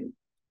that thing,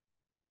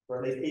 or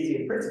at least easy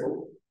in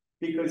principle,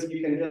 because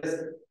you can just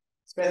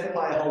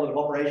specify a whole lot of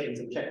operations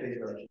and check these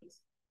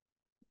relations.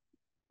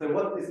 So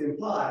what this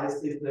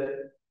implies is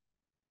that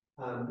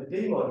the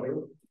D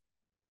module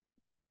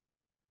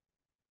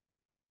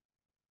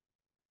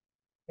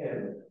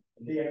M,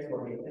 dx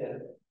module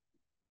M,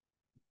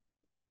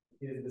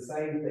 is the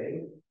same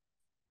thing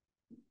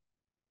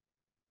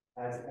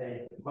as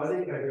a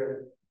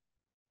quasi-coherent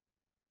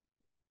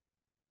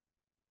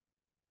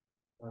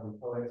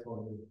OX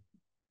module.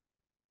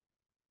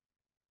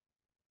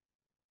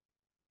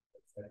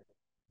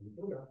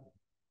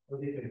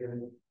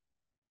 Quasi-coherent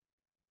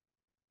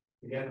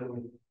together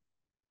with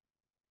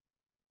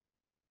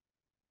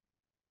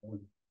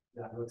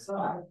that looks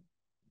like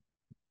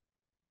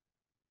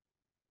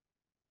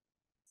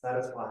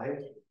satisfy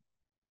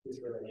this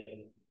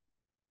relation.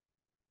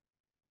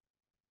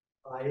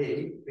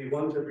 I.e., we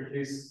want to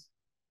produce,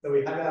 so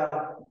we have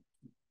our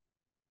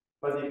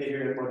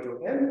quasi-coherent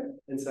module M,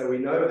 and so we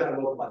know how to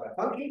multiply by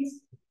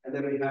functions, and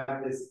then we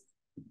have this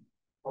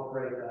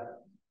operator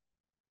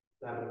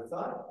down the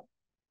side.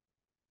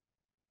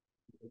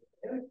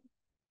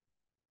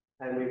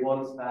 And we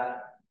want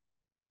that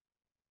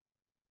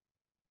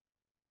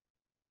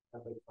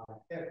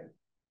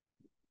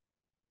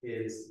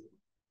is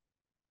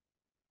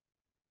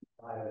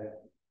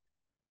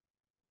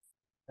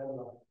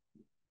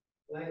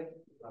length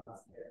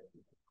plus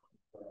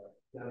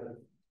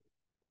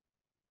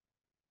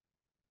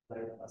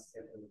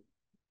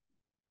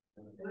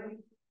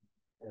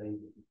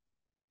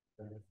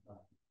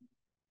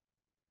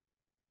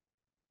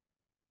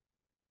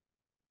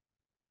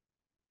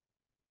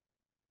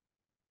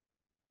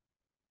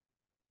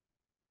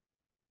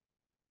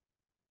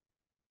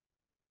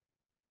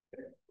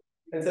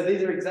and so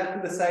these are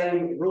exactly the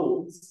same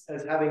rules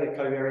as having a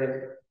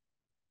covariant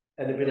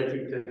and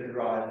ability to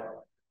derive.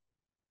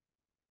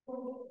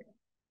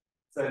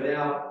 So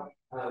now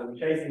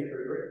chasing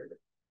through.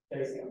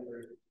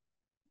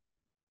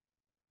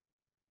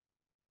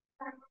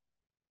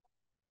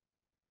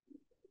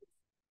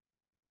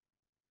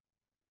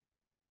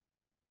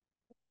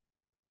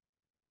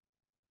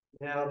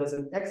 Now there's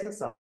an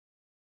exercise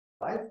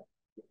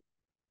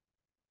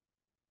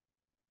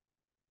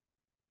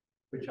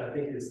which I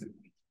think is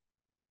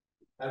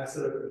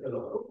absolutely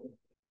phenomenal.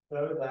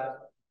 So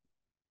that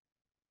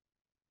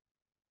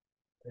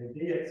a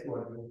dx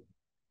module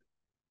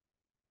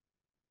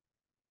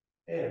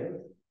M,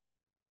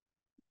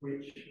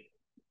 which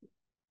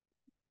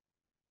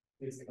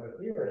is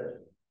coherent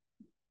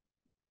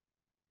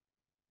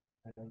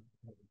and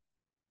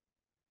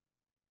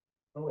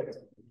OX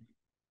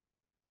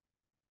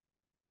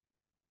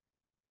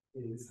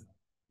is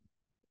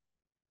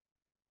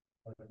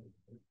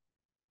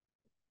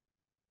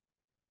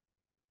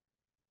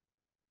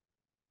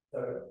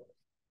so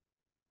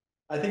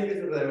I think this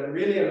is a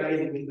really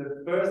amazing thing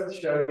that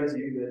first shows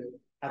you that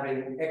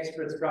having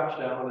extra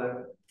structure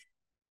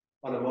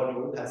on a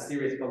module has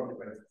serious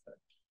consequences.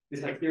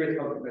 This has serious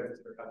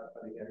consequences for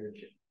cutting area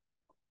shift.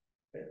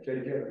 Okay,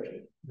 Geordie, do you have a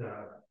question? No.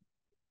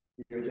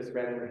 You were just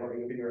randomly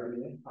holding a figure over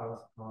there? I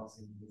was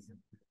passing this.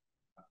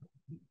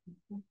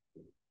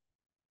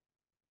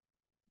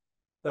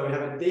 So we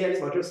have a dx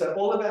module. So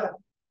all of our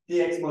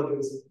dx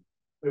modules,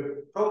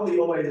 we're probably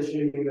always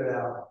assuming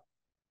that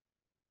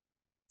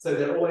so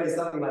they're always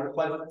something like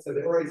so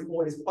they're always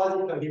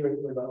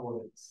quasi-coherent with our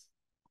orders.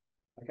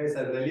 Okay,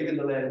 so they live in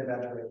the land of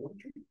algebraic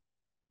geometry.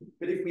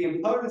 But if we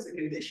impose a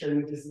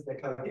condition which is that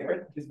they're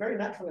coherent, which is very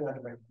natural in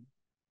algebraic geometry,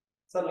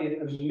 suddenly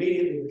it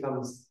immediately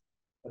becomes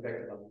a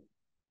vector bundle.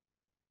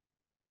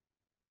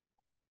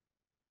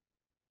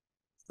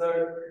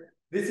 So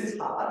this is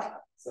hard.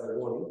 So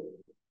warning.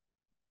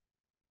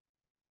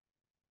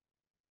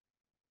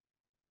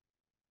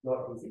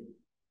 Not easy.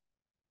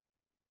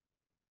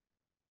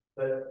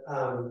 But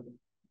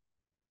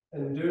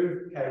and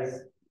do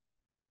case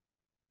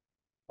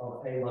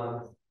of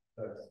A1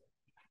 first.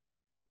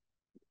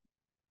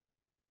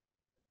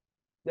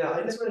 Now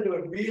I just want to do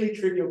a really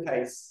trivial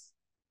case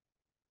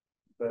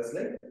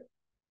firstly,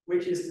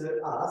 which is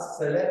to ask,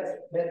 so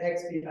let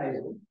X be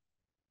A1.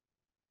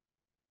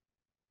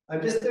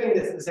 I'm just doing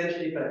this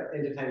essentially for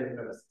entertainment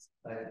purposes.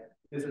 Like,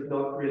 this is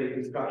not really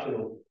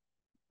instructional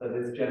for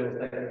this general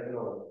statement at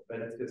all, but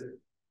it's just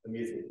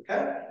amusing.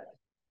 Okay?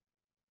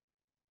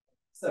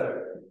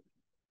 So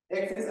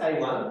X is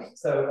A1,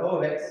 so O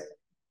of X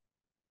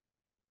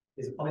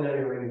is a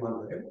polynomial ring in one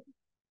room.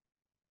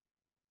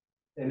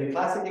 And the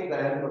classic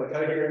example of a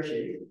coherent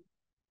sheaf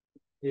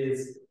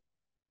is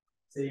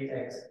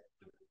Cx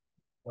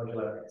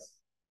modulo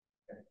X.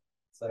 Okay.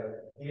 So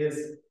here's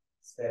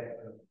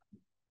step of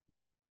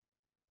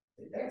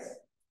Cx,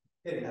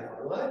 here we have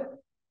my line,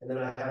 and then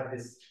I have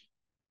this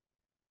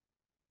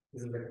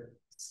is a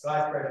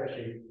skyscraper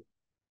sheaf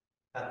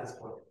at this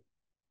point.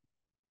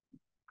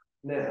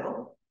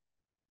 Now,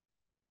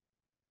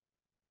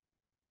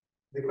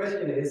 the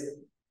question is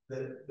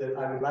that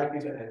I would like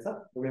you to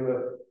answer.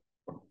 Remember,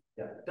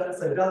 yeah.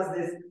 So does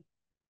this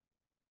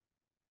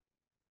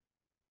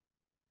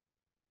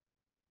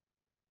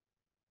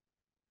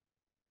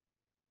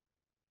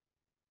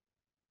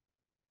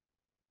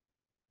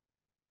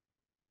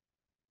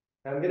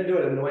I'm going to do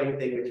an annoying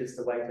thing, which is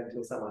to wait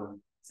until someone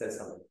says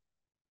something.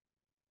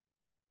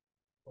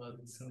 Well,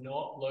 it's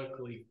not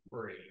locally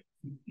free,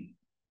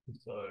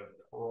 so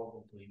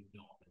probably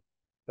not.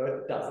 So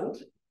it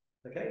doesn't,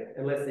 okay,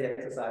 unless the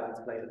exercise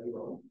is blatantly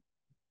wrong.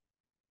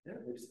 Yeah,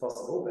 which is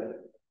possible, but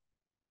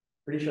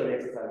pretty sure the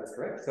exercise is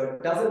correct. So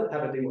it doesn't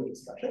have a demorphic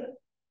structure.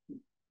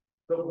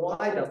 But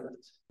why doesn't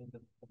it?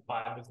 The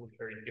fibers look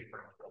very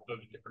different over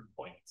different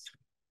points.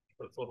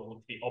 So it sort of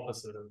looks the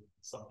opposite of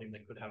something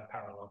that could have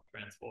parallel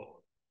transport.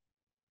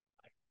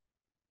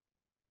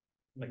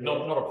 Like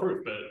not a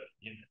proof, but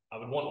you know, I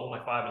would want all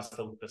my fibers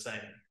to look the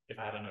same if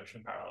I had a notion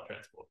of parallel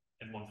transport,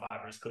 and one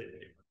fiber is clearly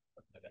different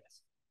from the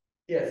base.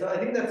 Yeah, so I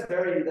think that's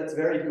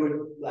very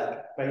good, like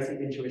basic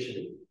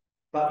intuition.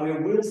 But we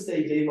will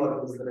see D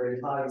modules that are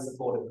entirely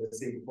supported with a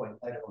single point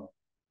later on.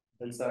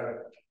 And so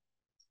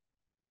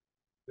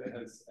it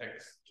has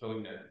X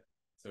tilde.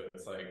 So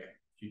it's like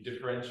if you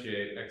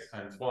differentiate X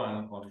times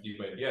 1 on d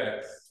by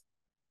dx,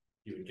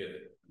 you would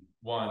get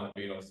 1,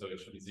 but also it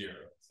should be 0.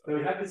 So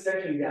we have this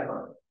section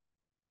gamma,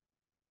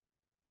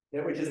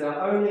 yeah, which is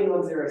our only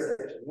non-zero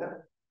section, yeah?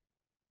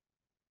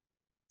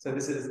 So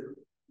this is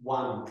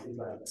 1 in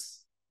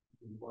base.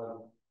 1.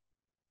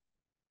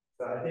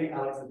 So I think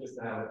Alex has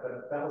just nailed it,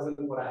 but that wasn't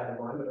what I had in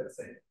mind, but let's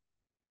see.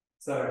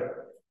 So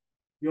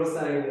you're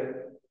saying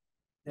that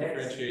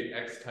differentiate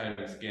X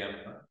times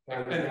gamma,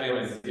 and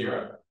gamma is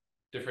 0.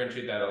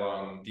 Differentiate that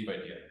along d by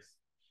dx.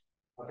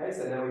 Okay,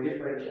 so now we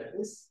differentiate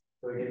this.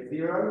 So we get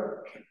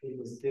 0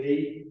 equals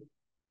d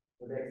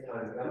of X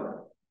times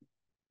gamma,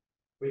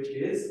 which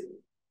is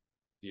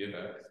d of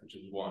X, which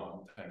is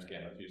 1 times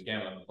gamma. So use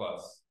gamma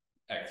plus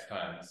X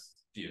times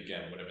d of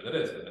gamma, whatever that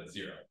is, but that's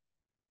 0.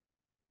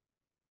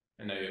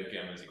 And now you have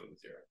gamma is equal to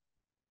 0.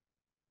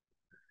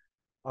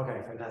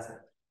 Okay, fantastic.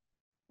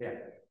 Yeah.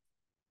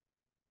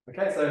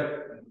 Okay, so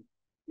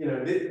you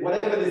know,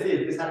 whatever this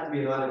is, this has to be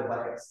annihilated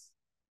by X.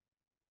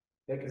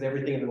 Yeah, because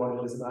everything in the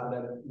module is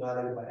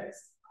annihilated by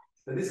X.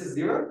 So this is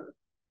 0.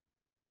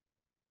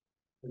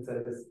 And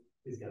so this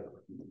is gamma.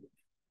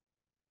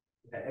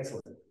 Okay,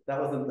 excellent. That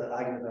wasn't the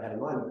argument I had in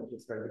mind, but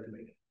it's very good to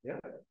make. Yeah.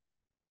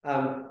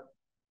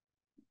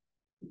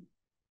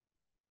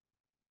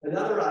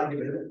 Another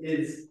argument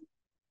is,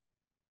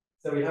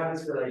 so we have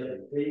this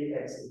relation,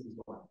 dx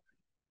equals 1.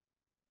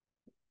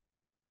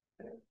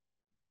 Okay.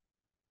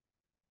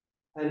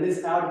 And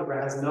this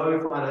algebra has no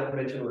finite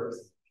dimensional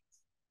representation.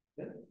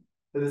 Yeah?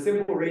 For the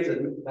simple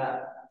reason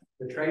that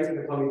the trace of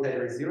the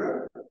commutator is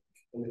 0,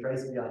 and the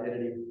trace of the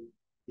identity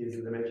is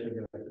the dimension of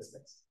the vector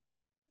space.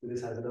 So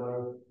this has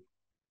no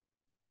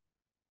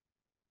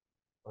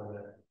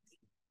finite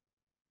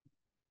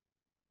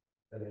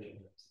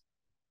dimensional representation.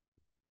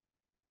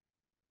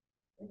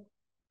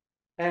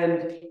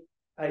 And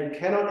I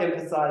cannot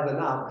emphasize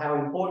enough how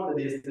important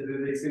it is to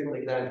do these simple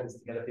examples to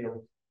get a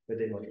feel for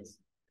D modules.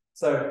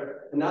 So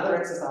another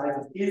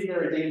exercise is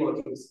there a D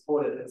module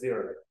supported at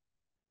 0?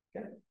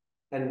 Okay.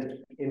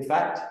 And in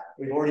fact,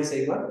 we've already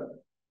seen one.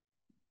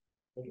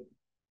 Okay.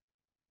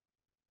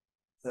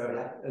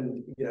 So,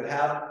 and you know,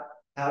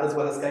 how does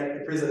one escape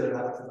the prison of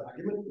Alex's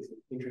argument? It's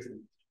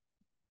interesting.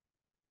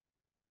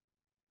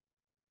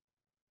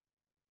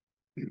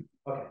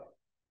 Okay.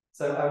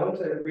 So I want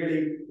to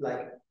really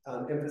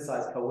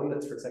emphasize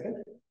coordinates for a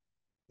second,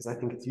 because I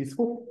think it's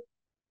useful.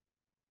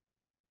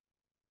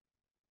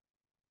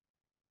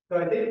 So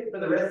I think for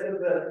the rest of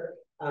the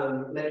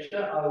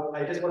lecture,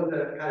 I just want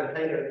to kind of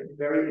take a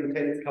very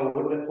intense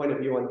coordinate point of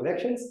view on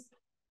connections,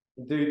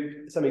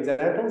 do some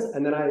examples,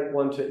 and then I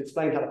want to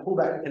explain how to pull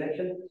back the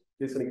connection,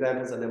 do some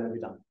examples, and then we'll be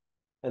done.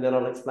 And then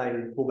I'll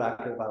explain pullback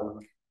of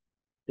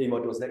D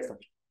modules next time.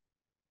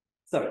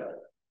 So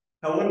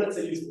coordinates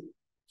are useful.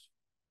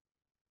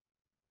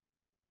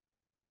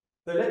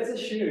 So let's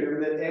assume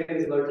that M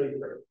is locally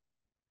free.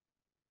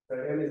 So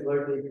M is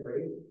locally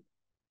free.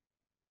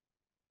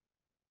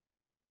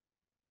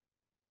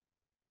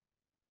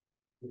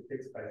 With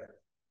fixed spaces.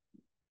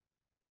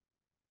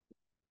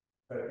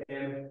 So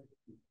M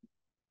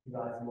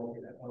divides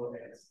multiple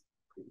OX.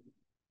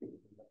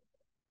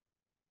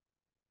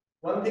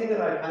 One thing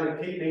that I kind of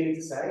keep meaning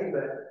to say,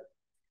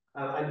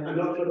 but I'm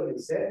not sure that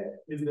it's said,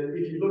 is that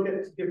if you look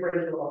at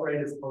differential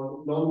operators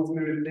on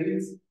non-smooth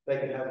things, they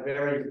can have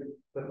very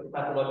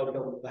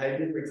pathological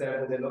behavior. For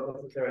example, they're not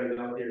necessarily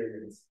non-theory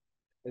rings.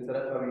 And so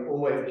that's why we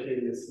always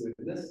achieve this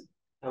smoothness.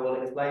 And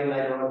we'll explain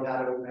later on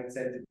how to make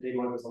sense of D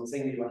modules on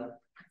singular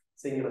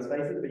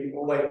spaces, but you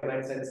always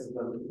make sense of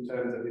them in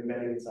terms of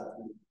embedding such.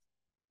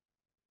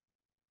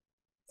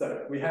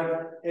 So we have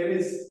M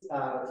is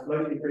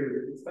locally free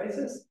with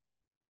spaces.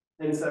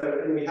 And so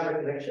then we have a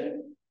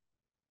connection.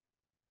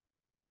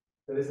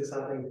 So this is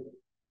something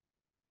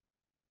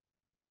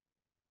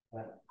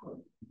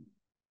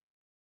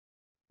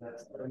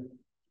That's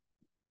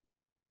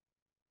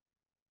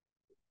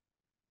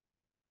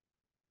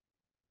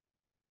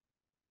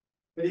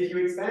but if you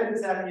expand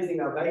this out using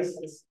our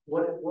basis,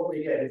 what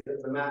we get is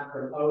it's a map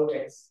from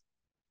OX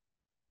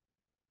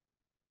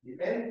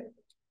UN,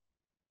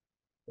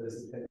 so this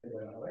is technically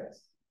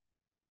OX,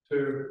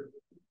 to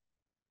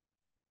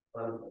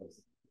 1 place.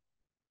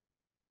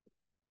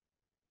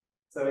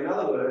 So in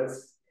other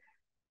words,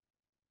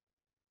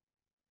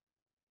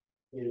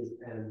 is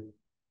an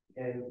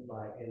n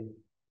by n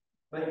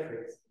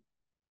matrix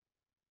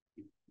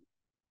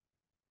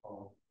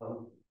of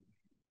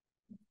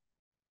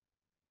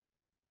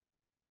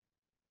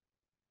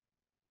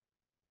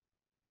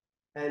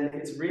and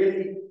it's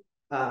really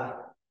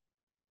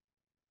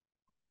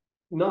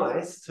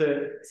nice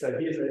to, so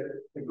here's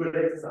a good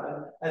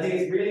exercise. I think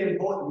it's really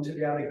important to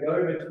be able to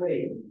go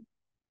between.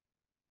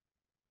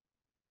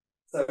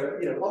 So,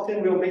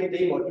 often we'll make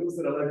D modules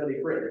that are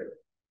locally free.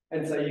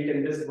 And so you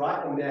can just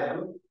write them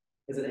down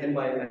as an n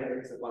by n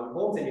matrix of 1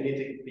 form, so you need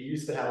to be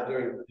used to how to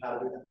do that.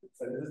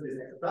 So this is this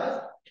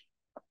exercise.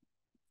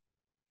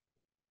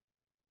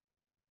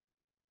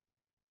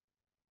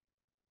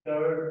 So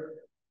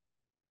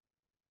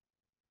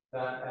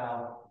that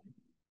our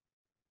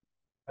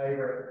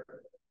favorite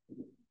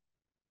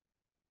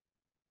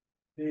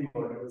D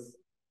modules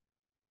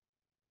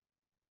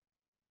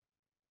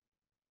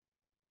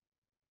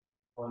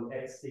on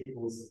x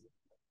equals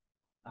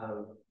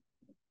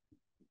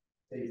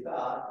C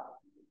star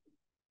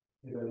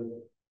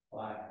given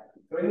by.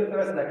 So in the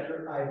first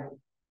lecture, I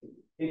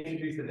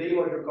introduced the D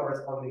module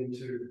corresponding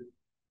to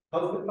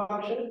constant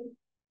function,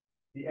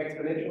 the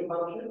exponential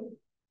function,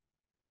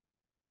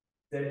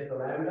 z to the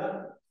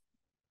lambda,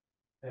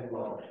 and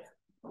log.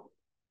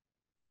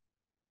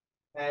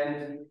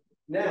 And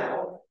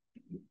now,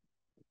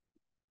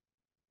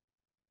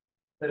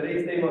 so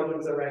these D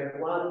modules are ranked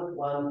 1,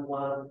 1,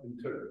 1, and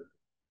 2.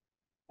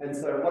 And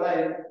so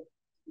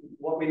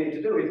what we need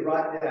to do is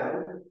write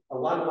down a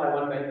 1 by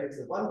 1 matrix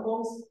of 1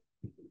 forms,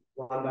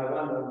 1 by 1,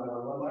 1 by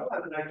 1, 1 by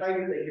 1, and I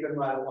claim that they're given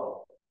by a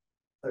log.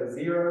 So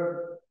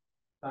 0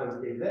 times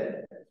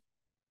dz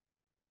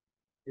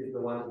is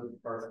the one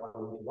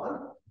corresponding to 1.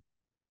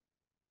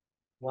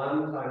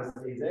 1 times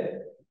dz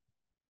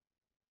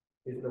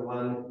is the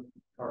one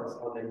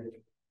corresponding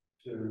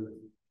to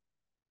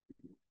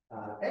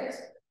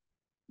x.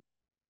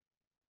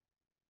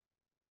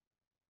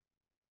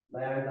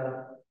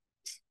 Lambda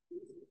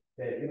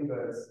z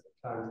inverse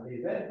times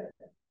dz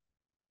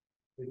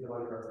is the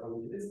one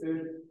corresponding to this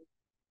dude.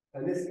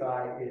 And this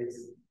guy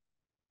is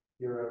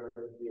 0,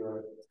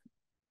 0,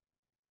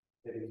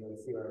 z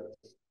inverse 0.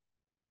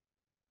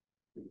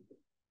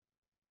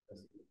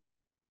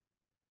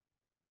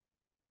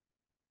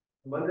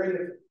 I'm wondering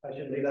if I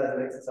should leave that as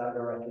an exercise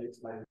or I should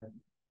explain it.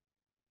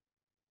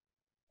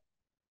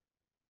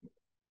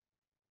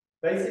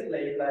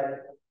 Basically,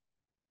 like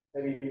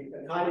maybe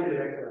a tiny bit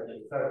of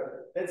explanation. So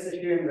let's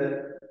assume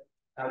that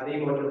our D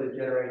module is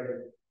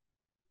generated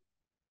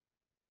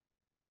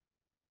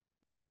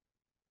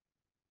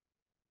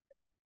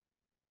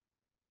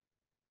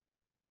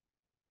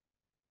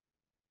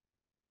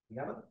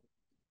gamma.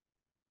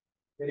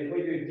 Then if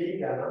we do D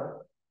gamma,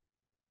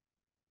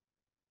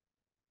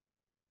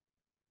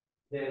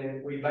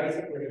 then we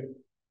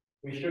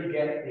should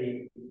get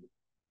the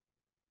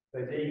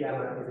D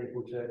gamma is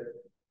equal to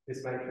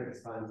this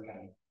matrix times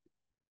gamma.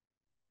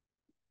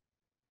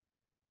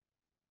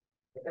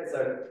 Okay, so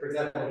for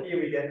example, here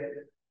we get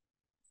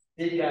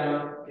D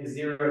gamma is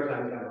 0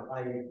 times gamma,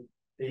 i.e.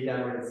 D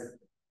gamma is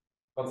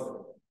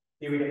constant.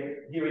 Here we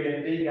get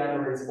D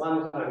gamma is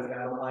 1 times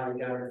gamma, i.e.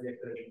 gamma is the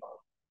exponential function.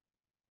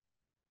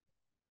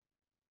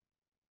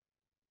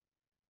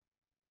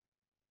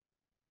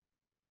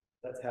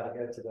 That's how to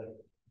go to the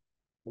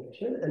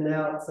function. And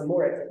now some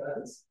more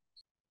exercises.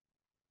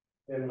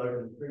 M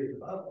locally 3 is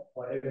above,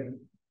 or M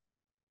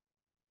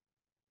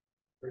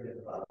 3 is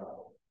above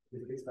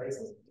with fixed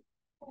basis.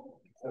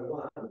 So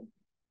 1,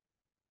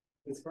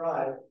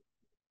 describe,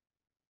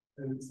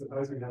 and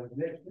suppose we have a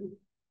connection.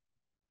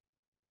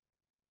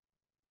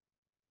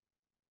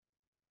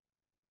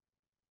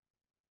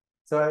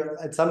 So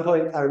at some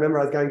point, I remember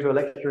I was going to a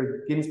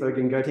lecture at Ginsberg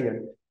in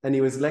Göttingen, and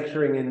he was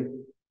lecturing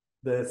in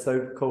the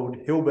so-called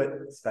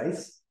Hilbert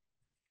space,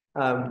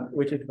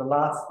 which is the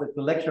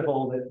lecture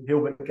hall that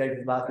Hilbert gave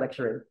his last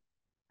lecture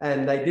in.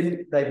 And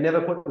they've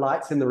never put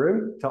lights in the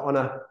room to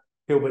honor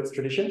Hilbert's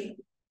tradition.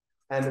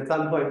 And at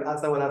some point,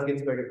 someone asked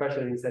Ginsberg a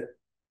question, and he said,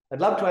 "I'd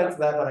love to answer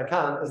that, but I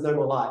can't. There's no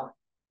more light.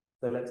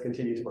 So let's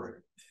continue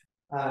tomorrow."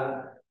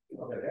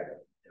 Okay.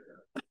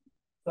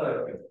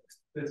 So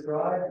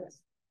describe.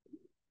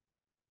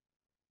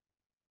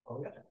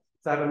 Okay.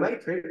 So I have a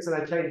matrix, and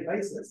I change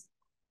basis.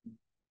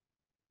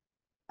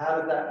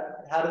 How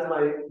does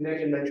my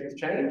connection matrix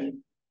change?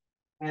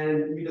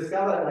 And you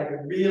discover like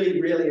a really,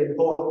 really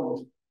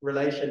important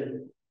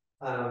relation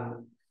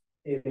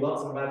in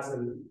lots of maths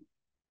and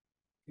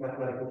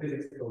mathematical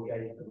physics called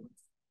gauge.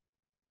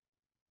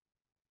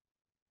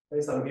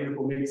 There's some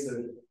beautiful mix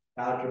of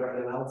algebra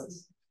and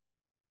analysis.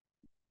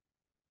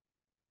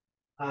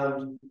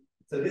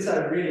 So So this I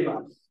really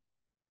like.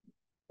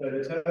 So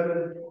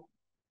determine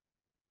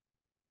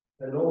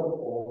the norm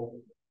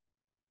form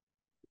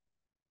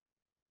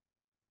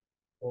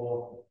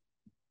for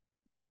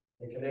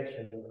a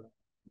connection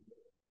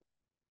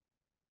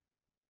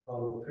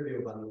on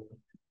trivial bundle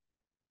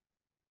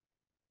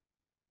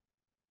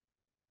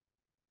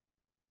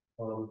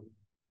on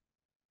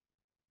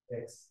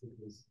X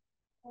equals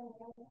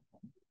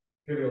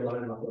trivial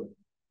line bundle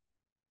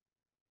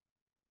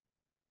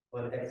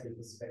on X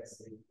equals spec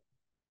C.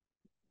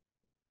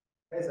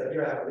 Okay, so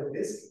here I have with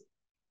this.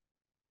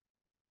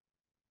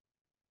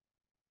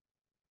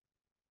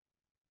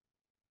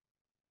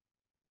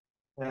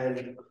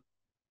 And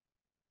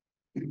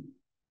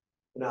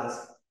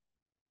ask,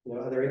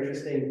 are there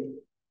interesting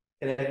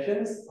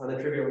connections on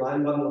a trivial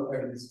line bundle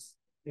over this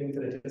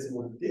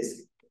infinitesimal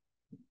disk?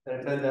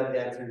 And it turns out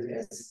the answer is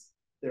yes.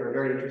 There are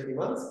very interesting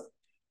ones.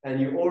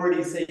 And you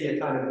already see a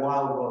kind of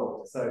wild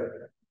world. So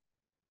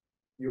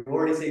you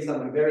already see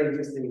something very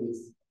interesting in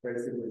this very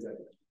simple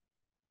example.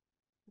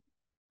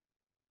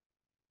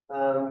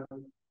 So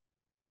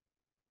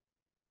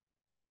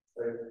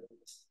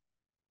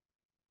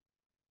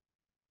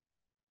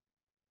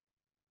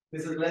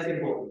this is less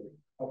important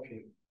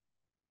option.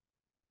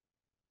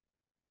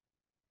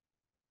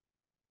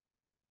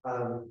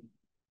 So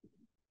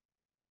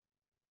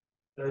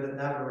that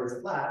number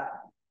is flat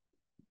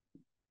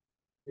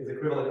is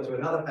equivalent to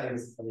another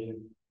famous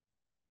equation.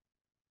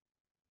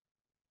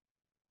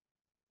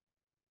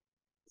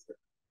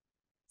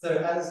 So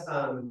as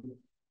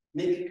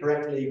Nick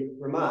correctly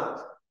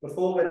remarked,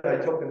 before when I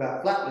talked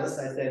about flatness,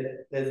 I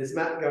said there's this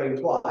map going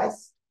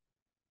twice,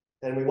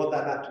 and we want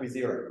that map to be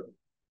 0.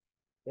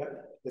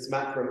 Yep, this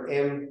map from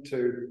M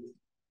to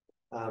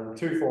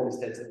 2 forms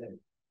tensor M.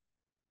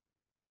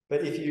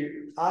 But if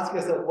you ask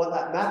yourself what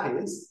that map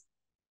is,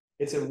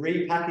 it's a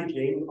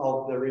repackaging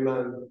of the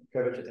Riemann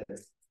curvature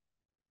tensor.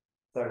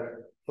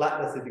 So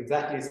flatness is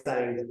exactly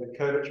saying that the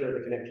curvature of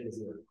the connection is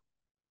 0.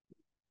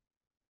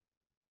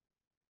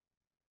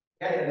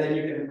 Okay, and then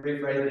you can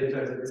rephrase it in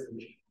terms of this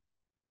condition.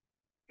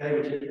 Okay,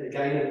 which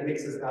again it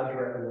mixes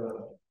algebra and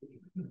Riemann.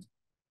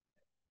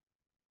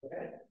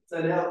 Okay,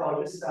 so now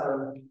I'll just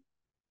a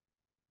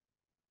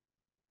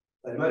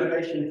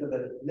motivation for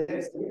the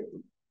next year.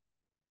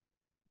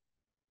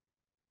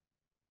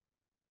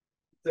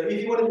 So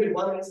if you want to do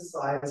one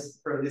exercise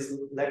from this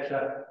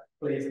lecture,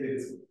 please do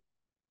this.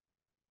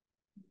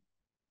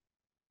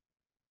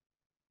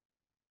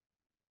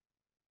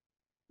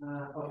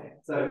 Okay,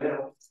 so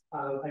now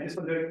I just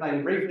want to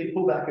explain briefly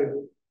pullback of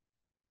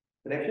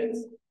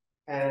connections,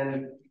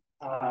 and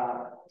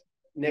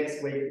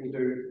next week we'll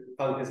do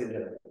functors in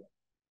general.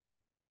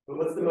 But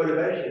what's the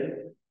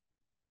motivation?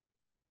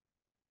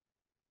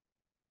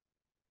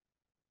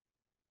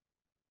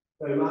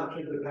 So much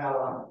of the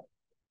power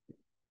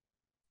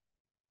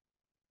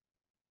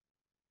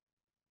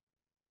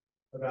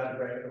of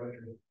algebraic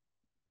geometry.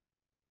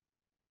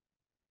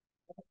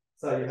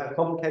 So you have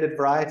complicated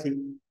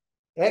variety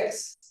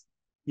X.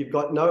 You've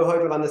got no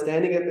hope of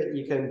understanding it, but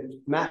you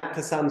can map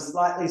to some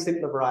slightly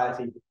simpler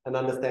variety and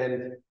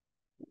understand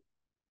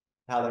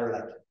how they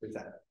relate, for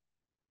example.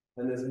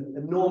 And there's an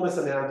enormous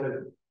amount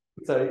of,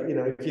 so,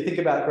 if you think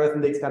about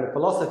Grothendieck's kind of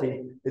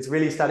philosophy, it's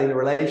really studying the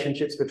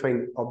relationships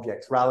between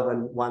objects rather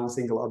than one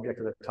single object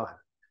at a time.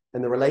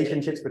 And the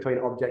relationships between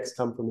objects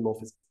come from the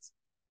morphisms.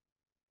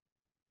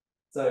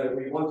 So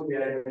we want to be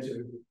able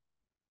to,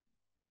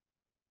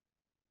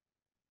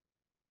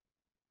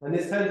 and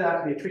this turns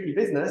out to be a tricky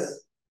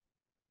business.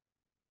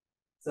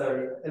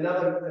 So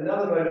another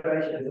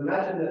motivation is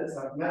imagine that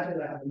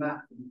I have a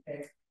map from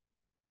X.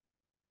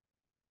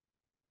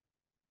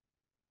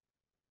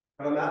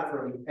 I have a map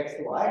from X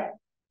to Y.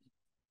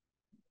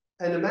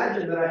 And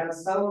imagine that I have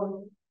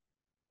some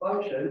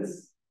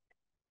functions,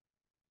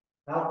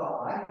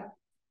 alpha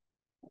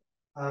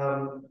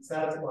I,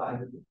 satisfy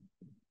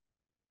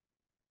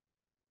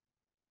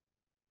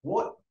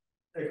what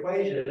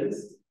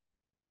equations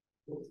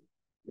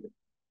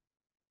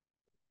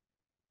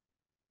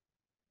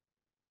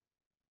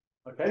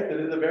okay, so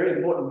this is a very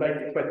important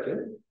basic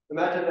question.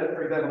 Imagine that,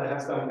 for example, I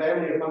have some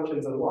family of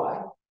functions on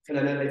Y, and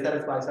then they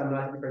satisfy some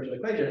nice differential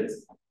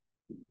equations.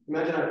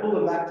 Imagine I pull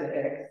them back to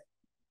X.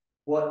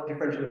 What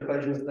differential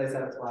equations do they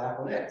satisfy up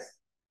on X?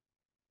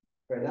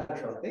 Very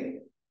natural, I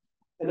think.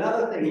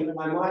 Another thing,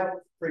 I might,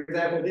 for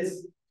example,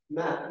 this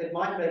map, it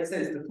might make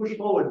sense to push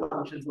forward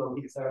functions along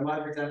here. So I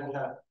might, for example,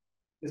 have,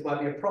 this might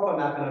be a proper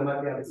map, and I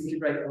might be able to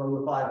integrate along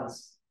the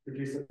fibers,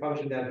 produce a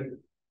function down here.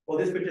 Or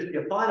this would just be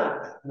a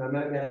finite map, and I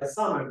might be able to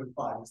sum over the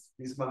fibers to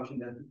produce a function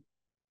down here.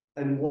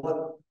 And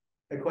what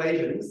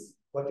equations,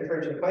 what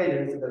differential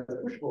equations are those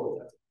push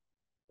forward?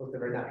 They're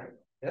very natural.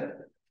 Yeah.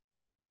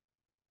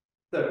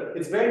 So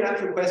it's a very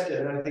natural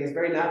question, and I think it's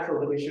very natural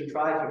that we should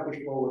try to push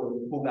forward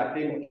and pull back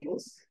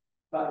modules.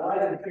 But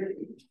why is it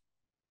tricky?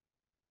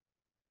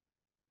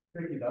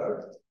 Tricky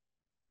though.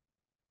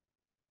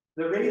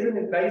 The reason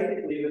is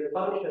basically that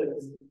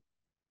functions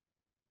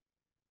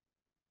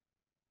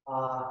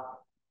are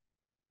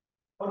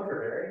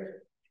contrary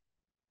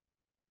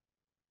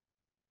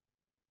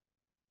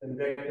and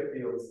vector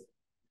fields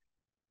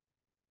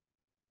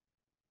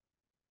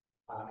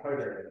are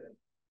covariant.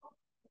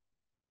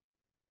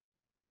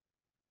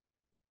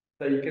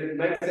 So you can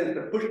make sense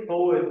to push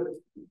forward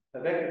a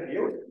vector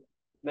field,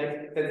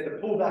 makes sense to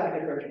pull back a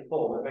differential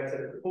form, it makes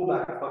sense to pull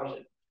back a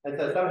function. And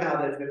so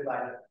somehow there's this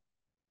like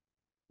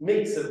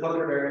mix of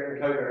contravariant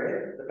and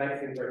covariant that makes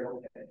things very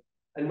complicated.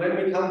 And when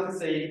we come to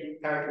see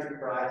characteristic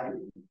variety,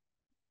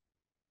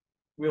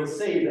 we'll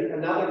see that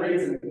another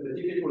reason for the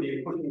difficulty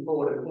of pushing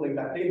forward and pulling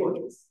back D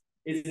modules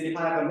is that if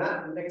I have a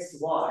map from X to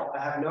Y, I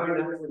have no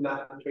natural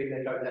map between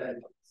their codependent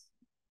modules.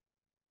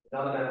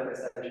 Another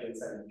manifestation of the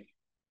same.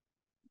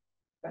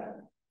 Okay.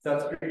 So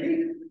it's tricky.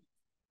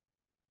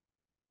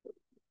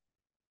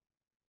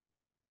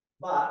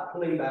 But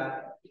pulling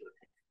back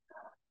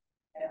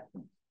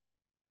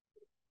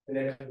the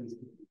next one.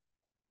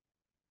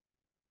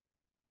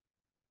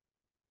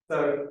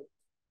 So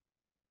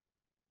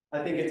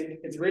I think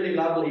it's really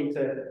lovely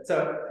to, so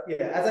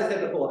yeah, as I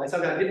said before, I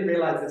somehow didn't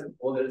realize this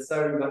before, that it's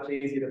so much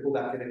easier to pull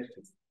back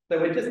connections. So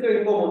we're just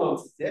doing formal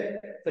nonsense, yeah?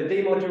 So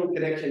D module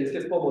connection is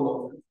just formal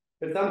nonsense.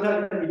 But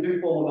sometimes when we do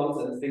formal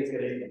nonsense, things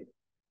get easier.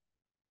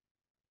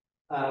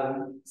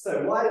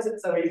 So why is it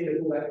so easy to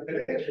pull back a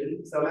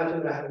connection? So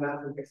imagine that I have a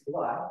map from X to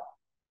Y.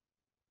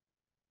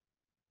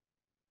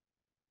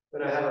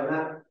 When I have a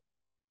map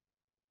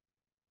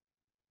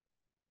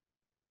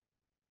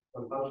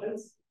on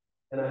functions,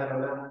 and I have a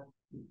map,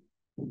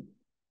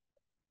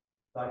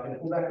 so I can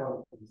pull back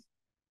on things.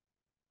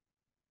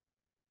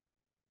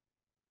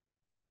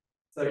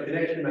 So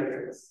connection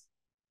matrix.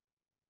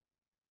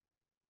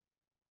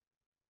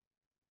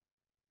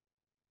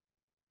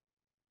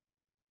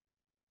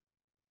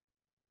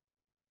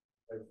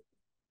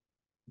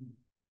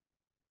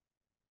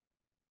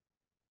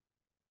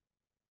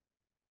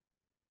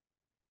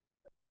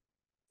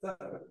 So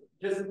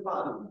just for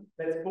fun,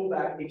 let's pull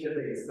back each of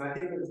these. And I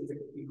think this is an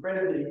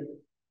incredibly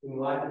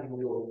enlightening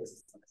little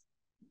exercise.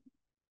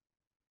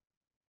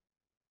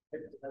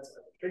 That's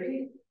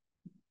tricky.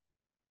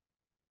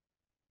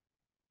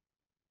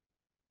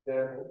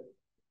 Yeah.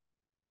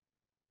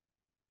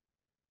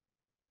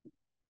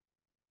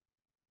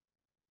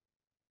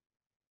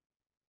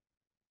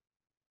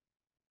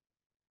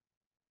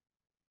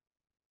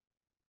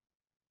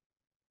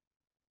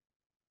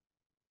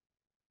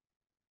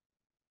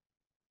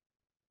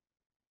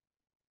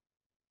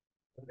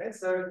 Okay,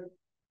 so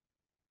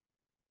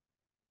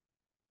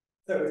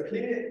it's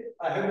clear.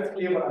 I hope it's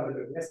clear what I'm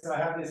doing. Yes, so I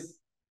have this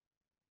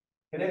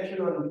connection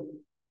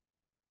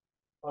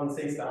on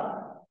C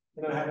star,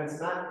 and I have this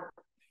map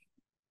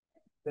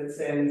that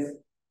sends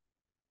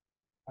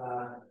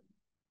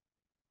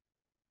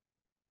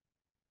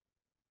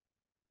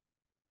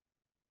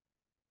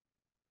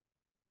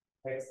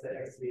X to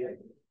X to the N.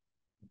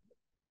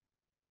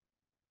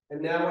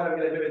 And now what I'm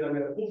going to do is I'm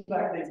going to pull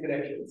back these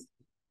connections.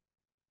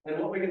 And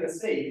what we're going to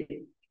see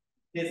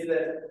is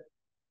that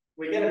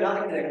we get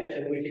another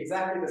connection which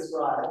exactly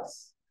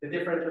describes the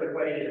differential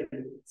equation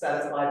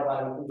satisfied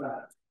by the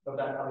pullback of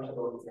that function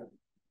order.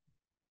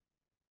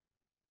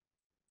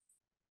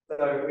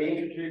 So we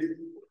introduce,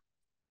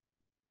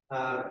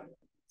 so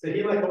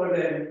here my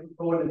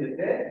coordinate is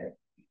there.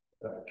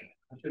 So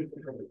I should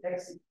put the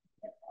X.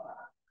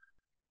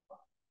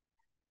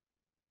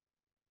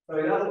 So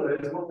in other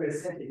words, what we're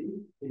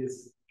setting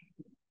is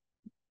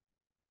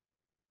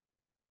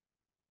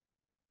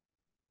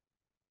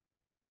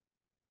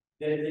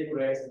Z is equal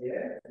to X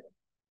here.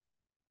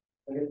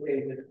 And if we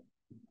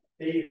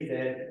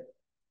dz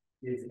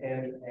is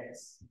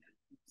mx.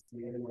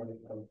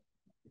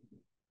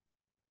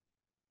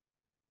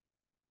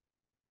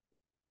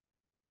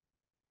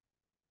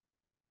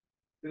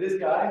 So this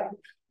guy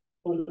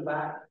pulls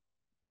back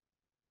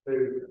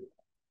to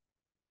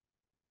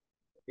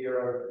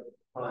 0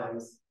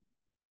 times.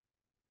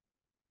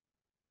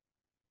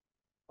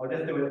 I'll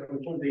just do it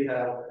in full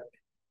detail.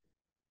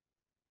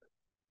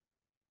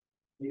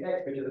 The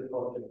x, which is a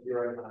constant,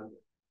 0 times.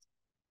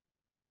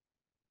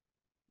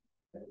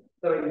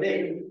 So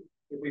indeed,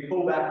 if we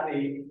pull back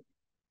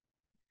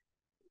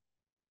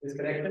this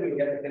connection, we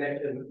get the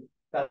connection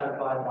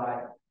satisfied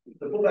by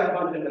the pullback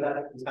function, but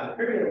that is kind of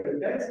trivial in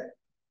this case.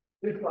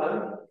 This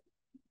one,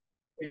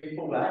 if we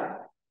pull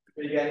back,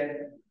 we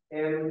get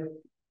m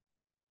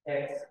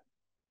x,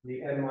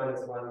 the n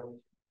minus 1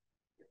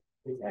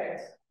 is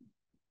x.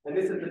 And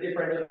this is the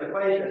differential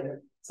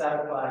equation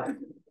satisfied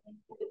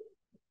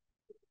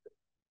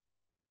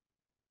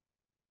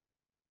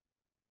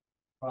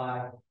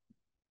by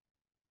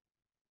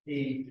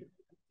e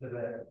to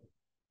the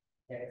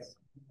x.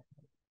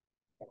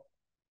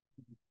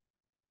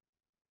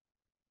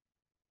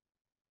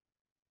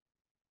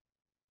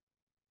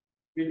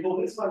 We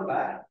pull this one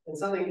back, and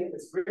something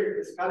it's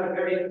kind of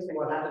very interesting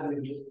what happens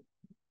in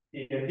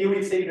here. Here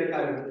we see the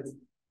kind of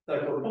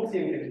so-called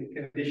Fuchsian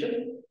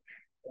condition.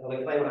 I'll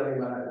explain what I mean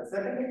by that in a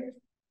second.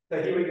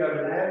 So here we go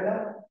to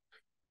lambda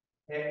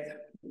x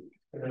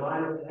to the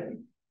minus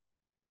n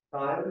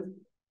times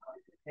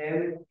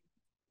m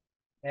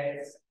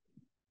x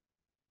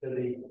to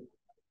the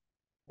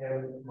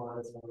m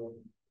minus 1.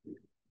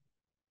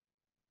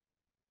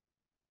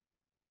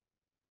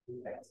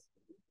 X.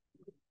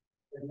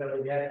 And so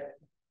we get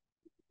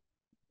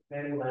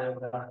n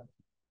lambda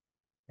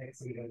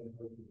x equal to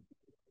 2.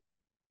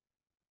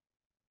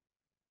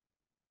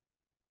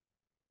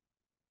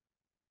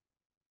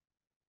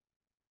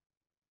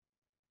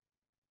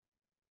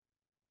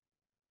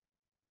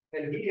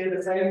 And here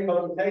the same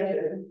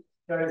computation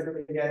shows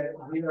that we get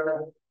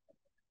 0,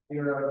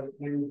 0,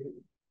 2.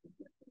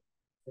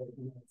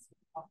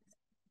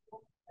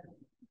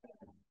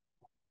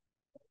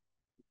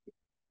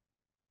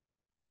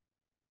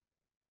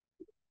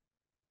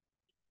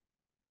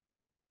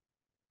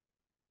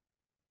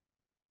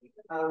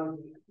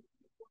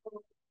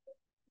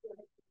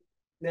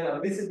 Now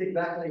this is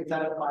exactly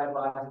satisfied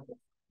by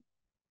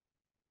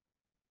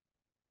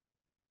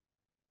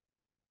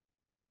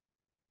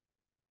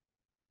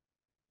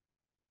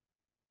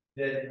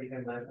that we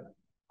can make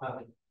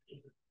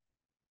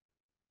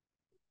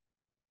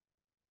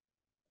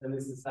and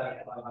this is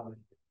satisfied by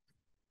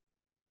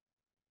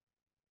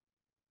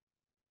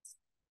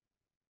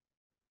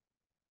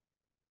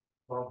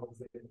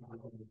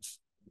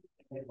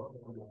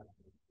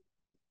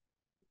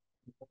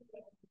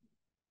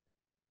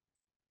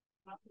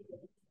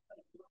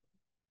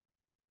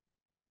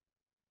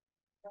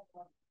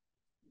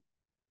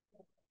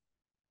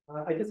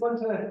I just want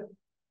to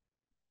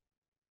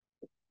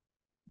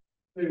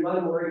do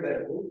one more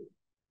example,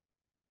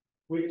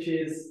 which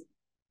is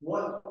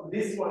what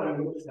this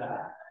one looks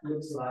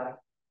like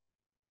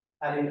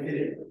at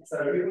infinity.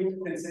 So if we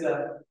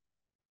consider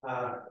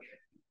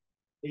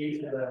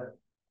e to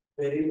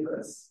the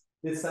inverse,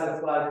 this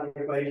satisfies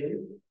the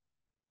equation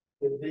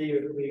that d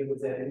of b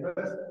with z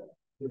inverse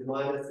is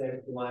minus z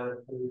to minus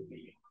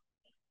 2b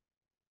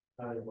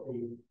times e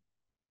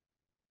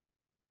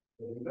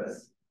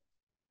inverse.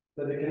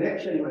 So the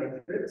connection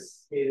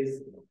matrix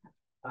is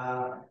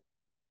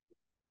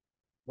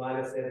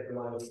minus z to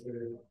minus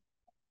 2.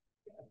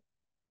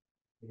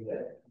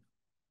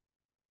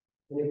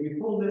 And if we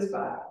pull this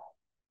back,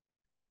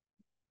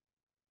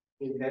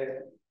 we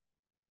get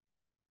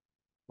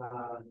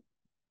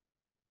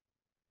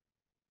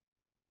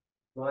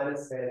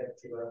minus z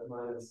to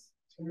minus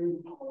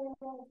 2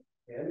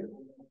 n,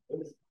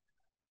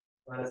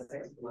 minus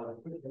x to minus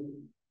 2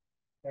 n,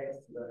 x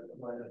to the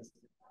minus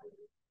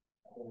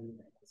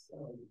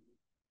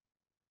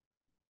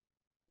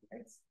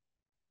x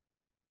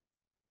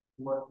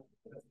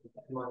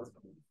minus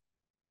 1.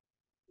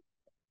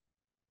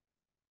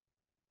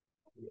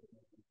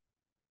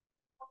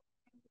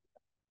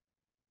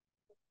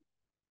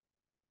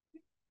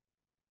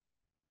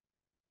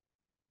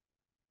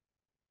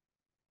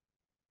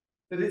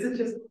 So this is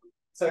just,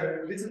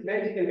 so this is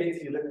meant to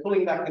convince you that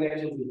pulling back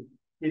connections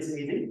is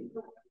easy.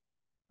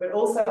 But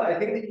also, I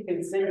think that you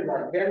can see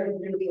like very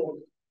beautiful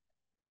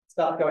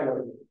stuff going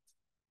on.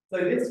 So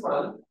this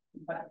one,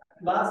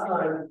 last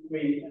time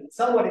we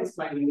somewhat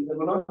explained the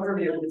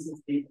monotony of this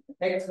is the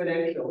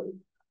exponential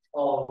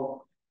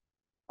of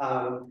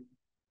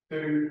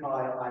 2 pi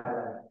I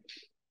lambda.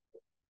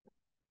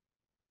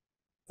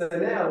 So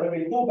now when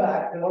we pull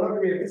back, the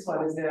monotony of this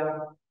one is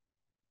now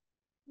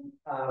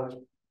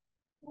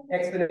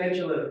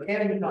exponential of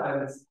n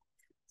times,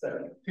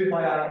 so 2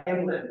 pi I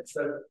n lambda.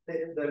 So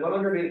the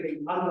monotony is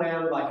being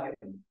unwound by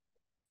n.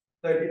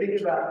 So if you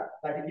think about,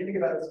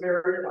 the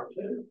square root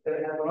function, then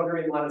it has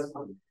monotony minus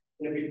 1.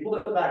 And if we pull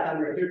it back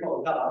under a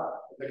two-fold cover,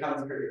 it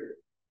becomes period.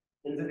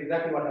 And this is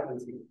exactly what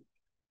happens here.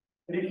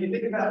 But if you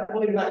think about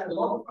pulling back the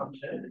log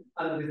function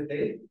under this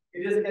thing,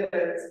 you just get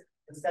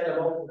a scalar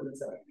multiple of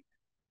itself.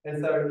 And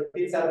so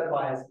it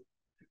satisfies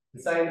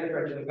the same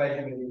differential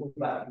equation when you pull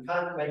back. You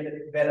can't make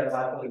it better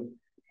by pulling.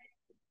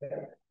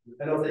 Yeah.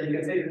 And also you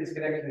can see that this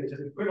connection is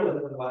just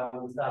equivalent to the one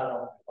we started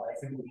off by a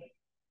simple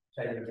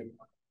change of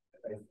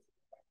equation.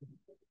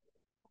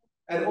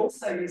 And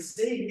also you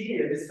see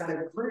here this kind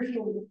of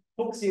crucial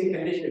Fuchsian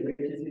condition, which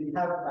is you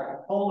have like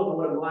a polar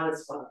order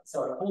minus 1,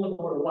 sorry, polar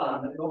order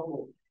 1, but not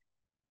more.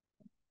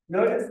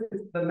 Notice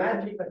the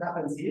magic that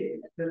happens here,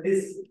 that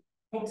this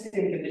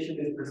Fuchsian condition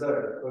is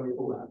preserved when we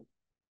pull out.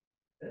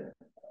 Yeah.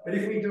 But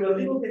if we do a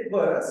little bit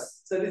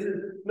worse, so this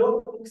is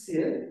not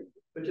Fuchsian,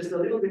 but just a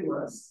little bit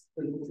worse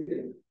than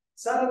Fuchsian,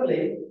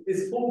 suddenly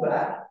this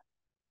pullback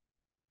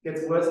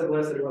gets worse and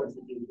worse and worse.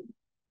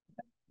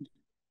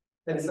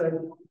 And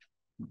so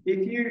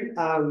if you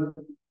so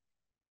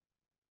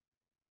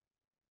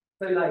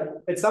like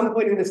at some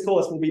point in this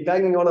course we'll be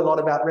banging on a lot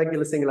about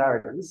regular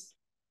singularities,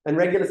 and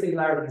regular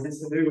singularities is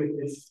to do with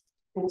this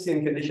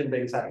Fuchsian condition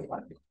being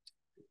satisfied.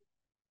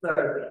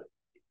 So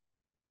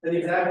an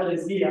example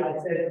is here. I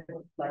said,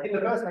 like in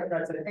the first lecture,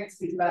 I said x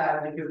is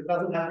bad because it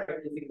doesn't have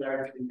regular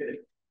singularity in infinity.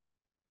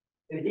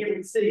 And here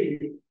we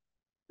see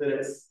that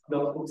it's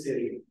not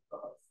Fuchsian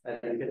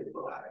at infinity.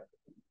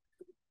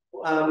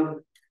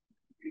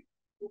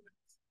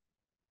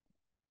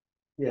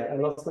 Yeah, I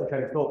lost my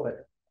train of thought,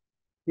 but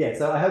yeah,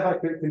 so I hope I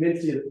could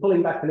convince you that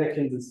pulling back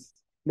connections is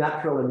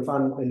natural and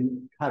fun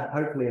and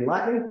hopefully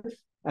enlightening.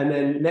 And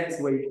then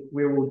next week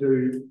we will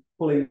do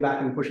pulling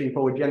back and pushing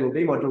forward general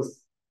D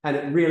modules, and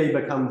it really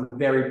becomes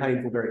very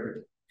painful very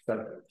quickly.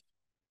 So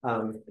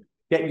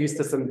get used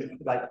to some,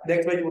 like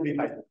next week will be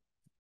Python.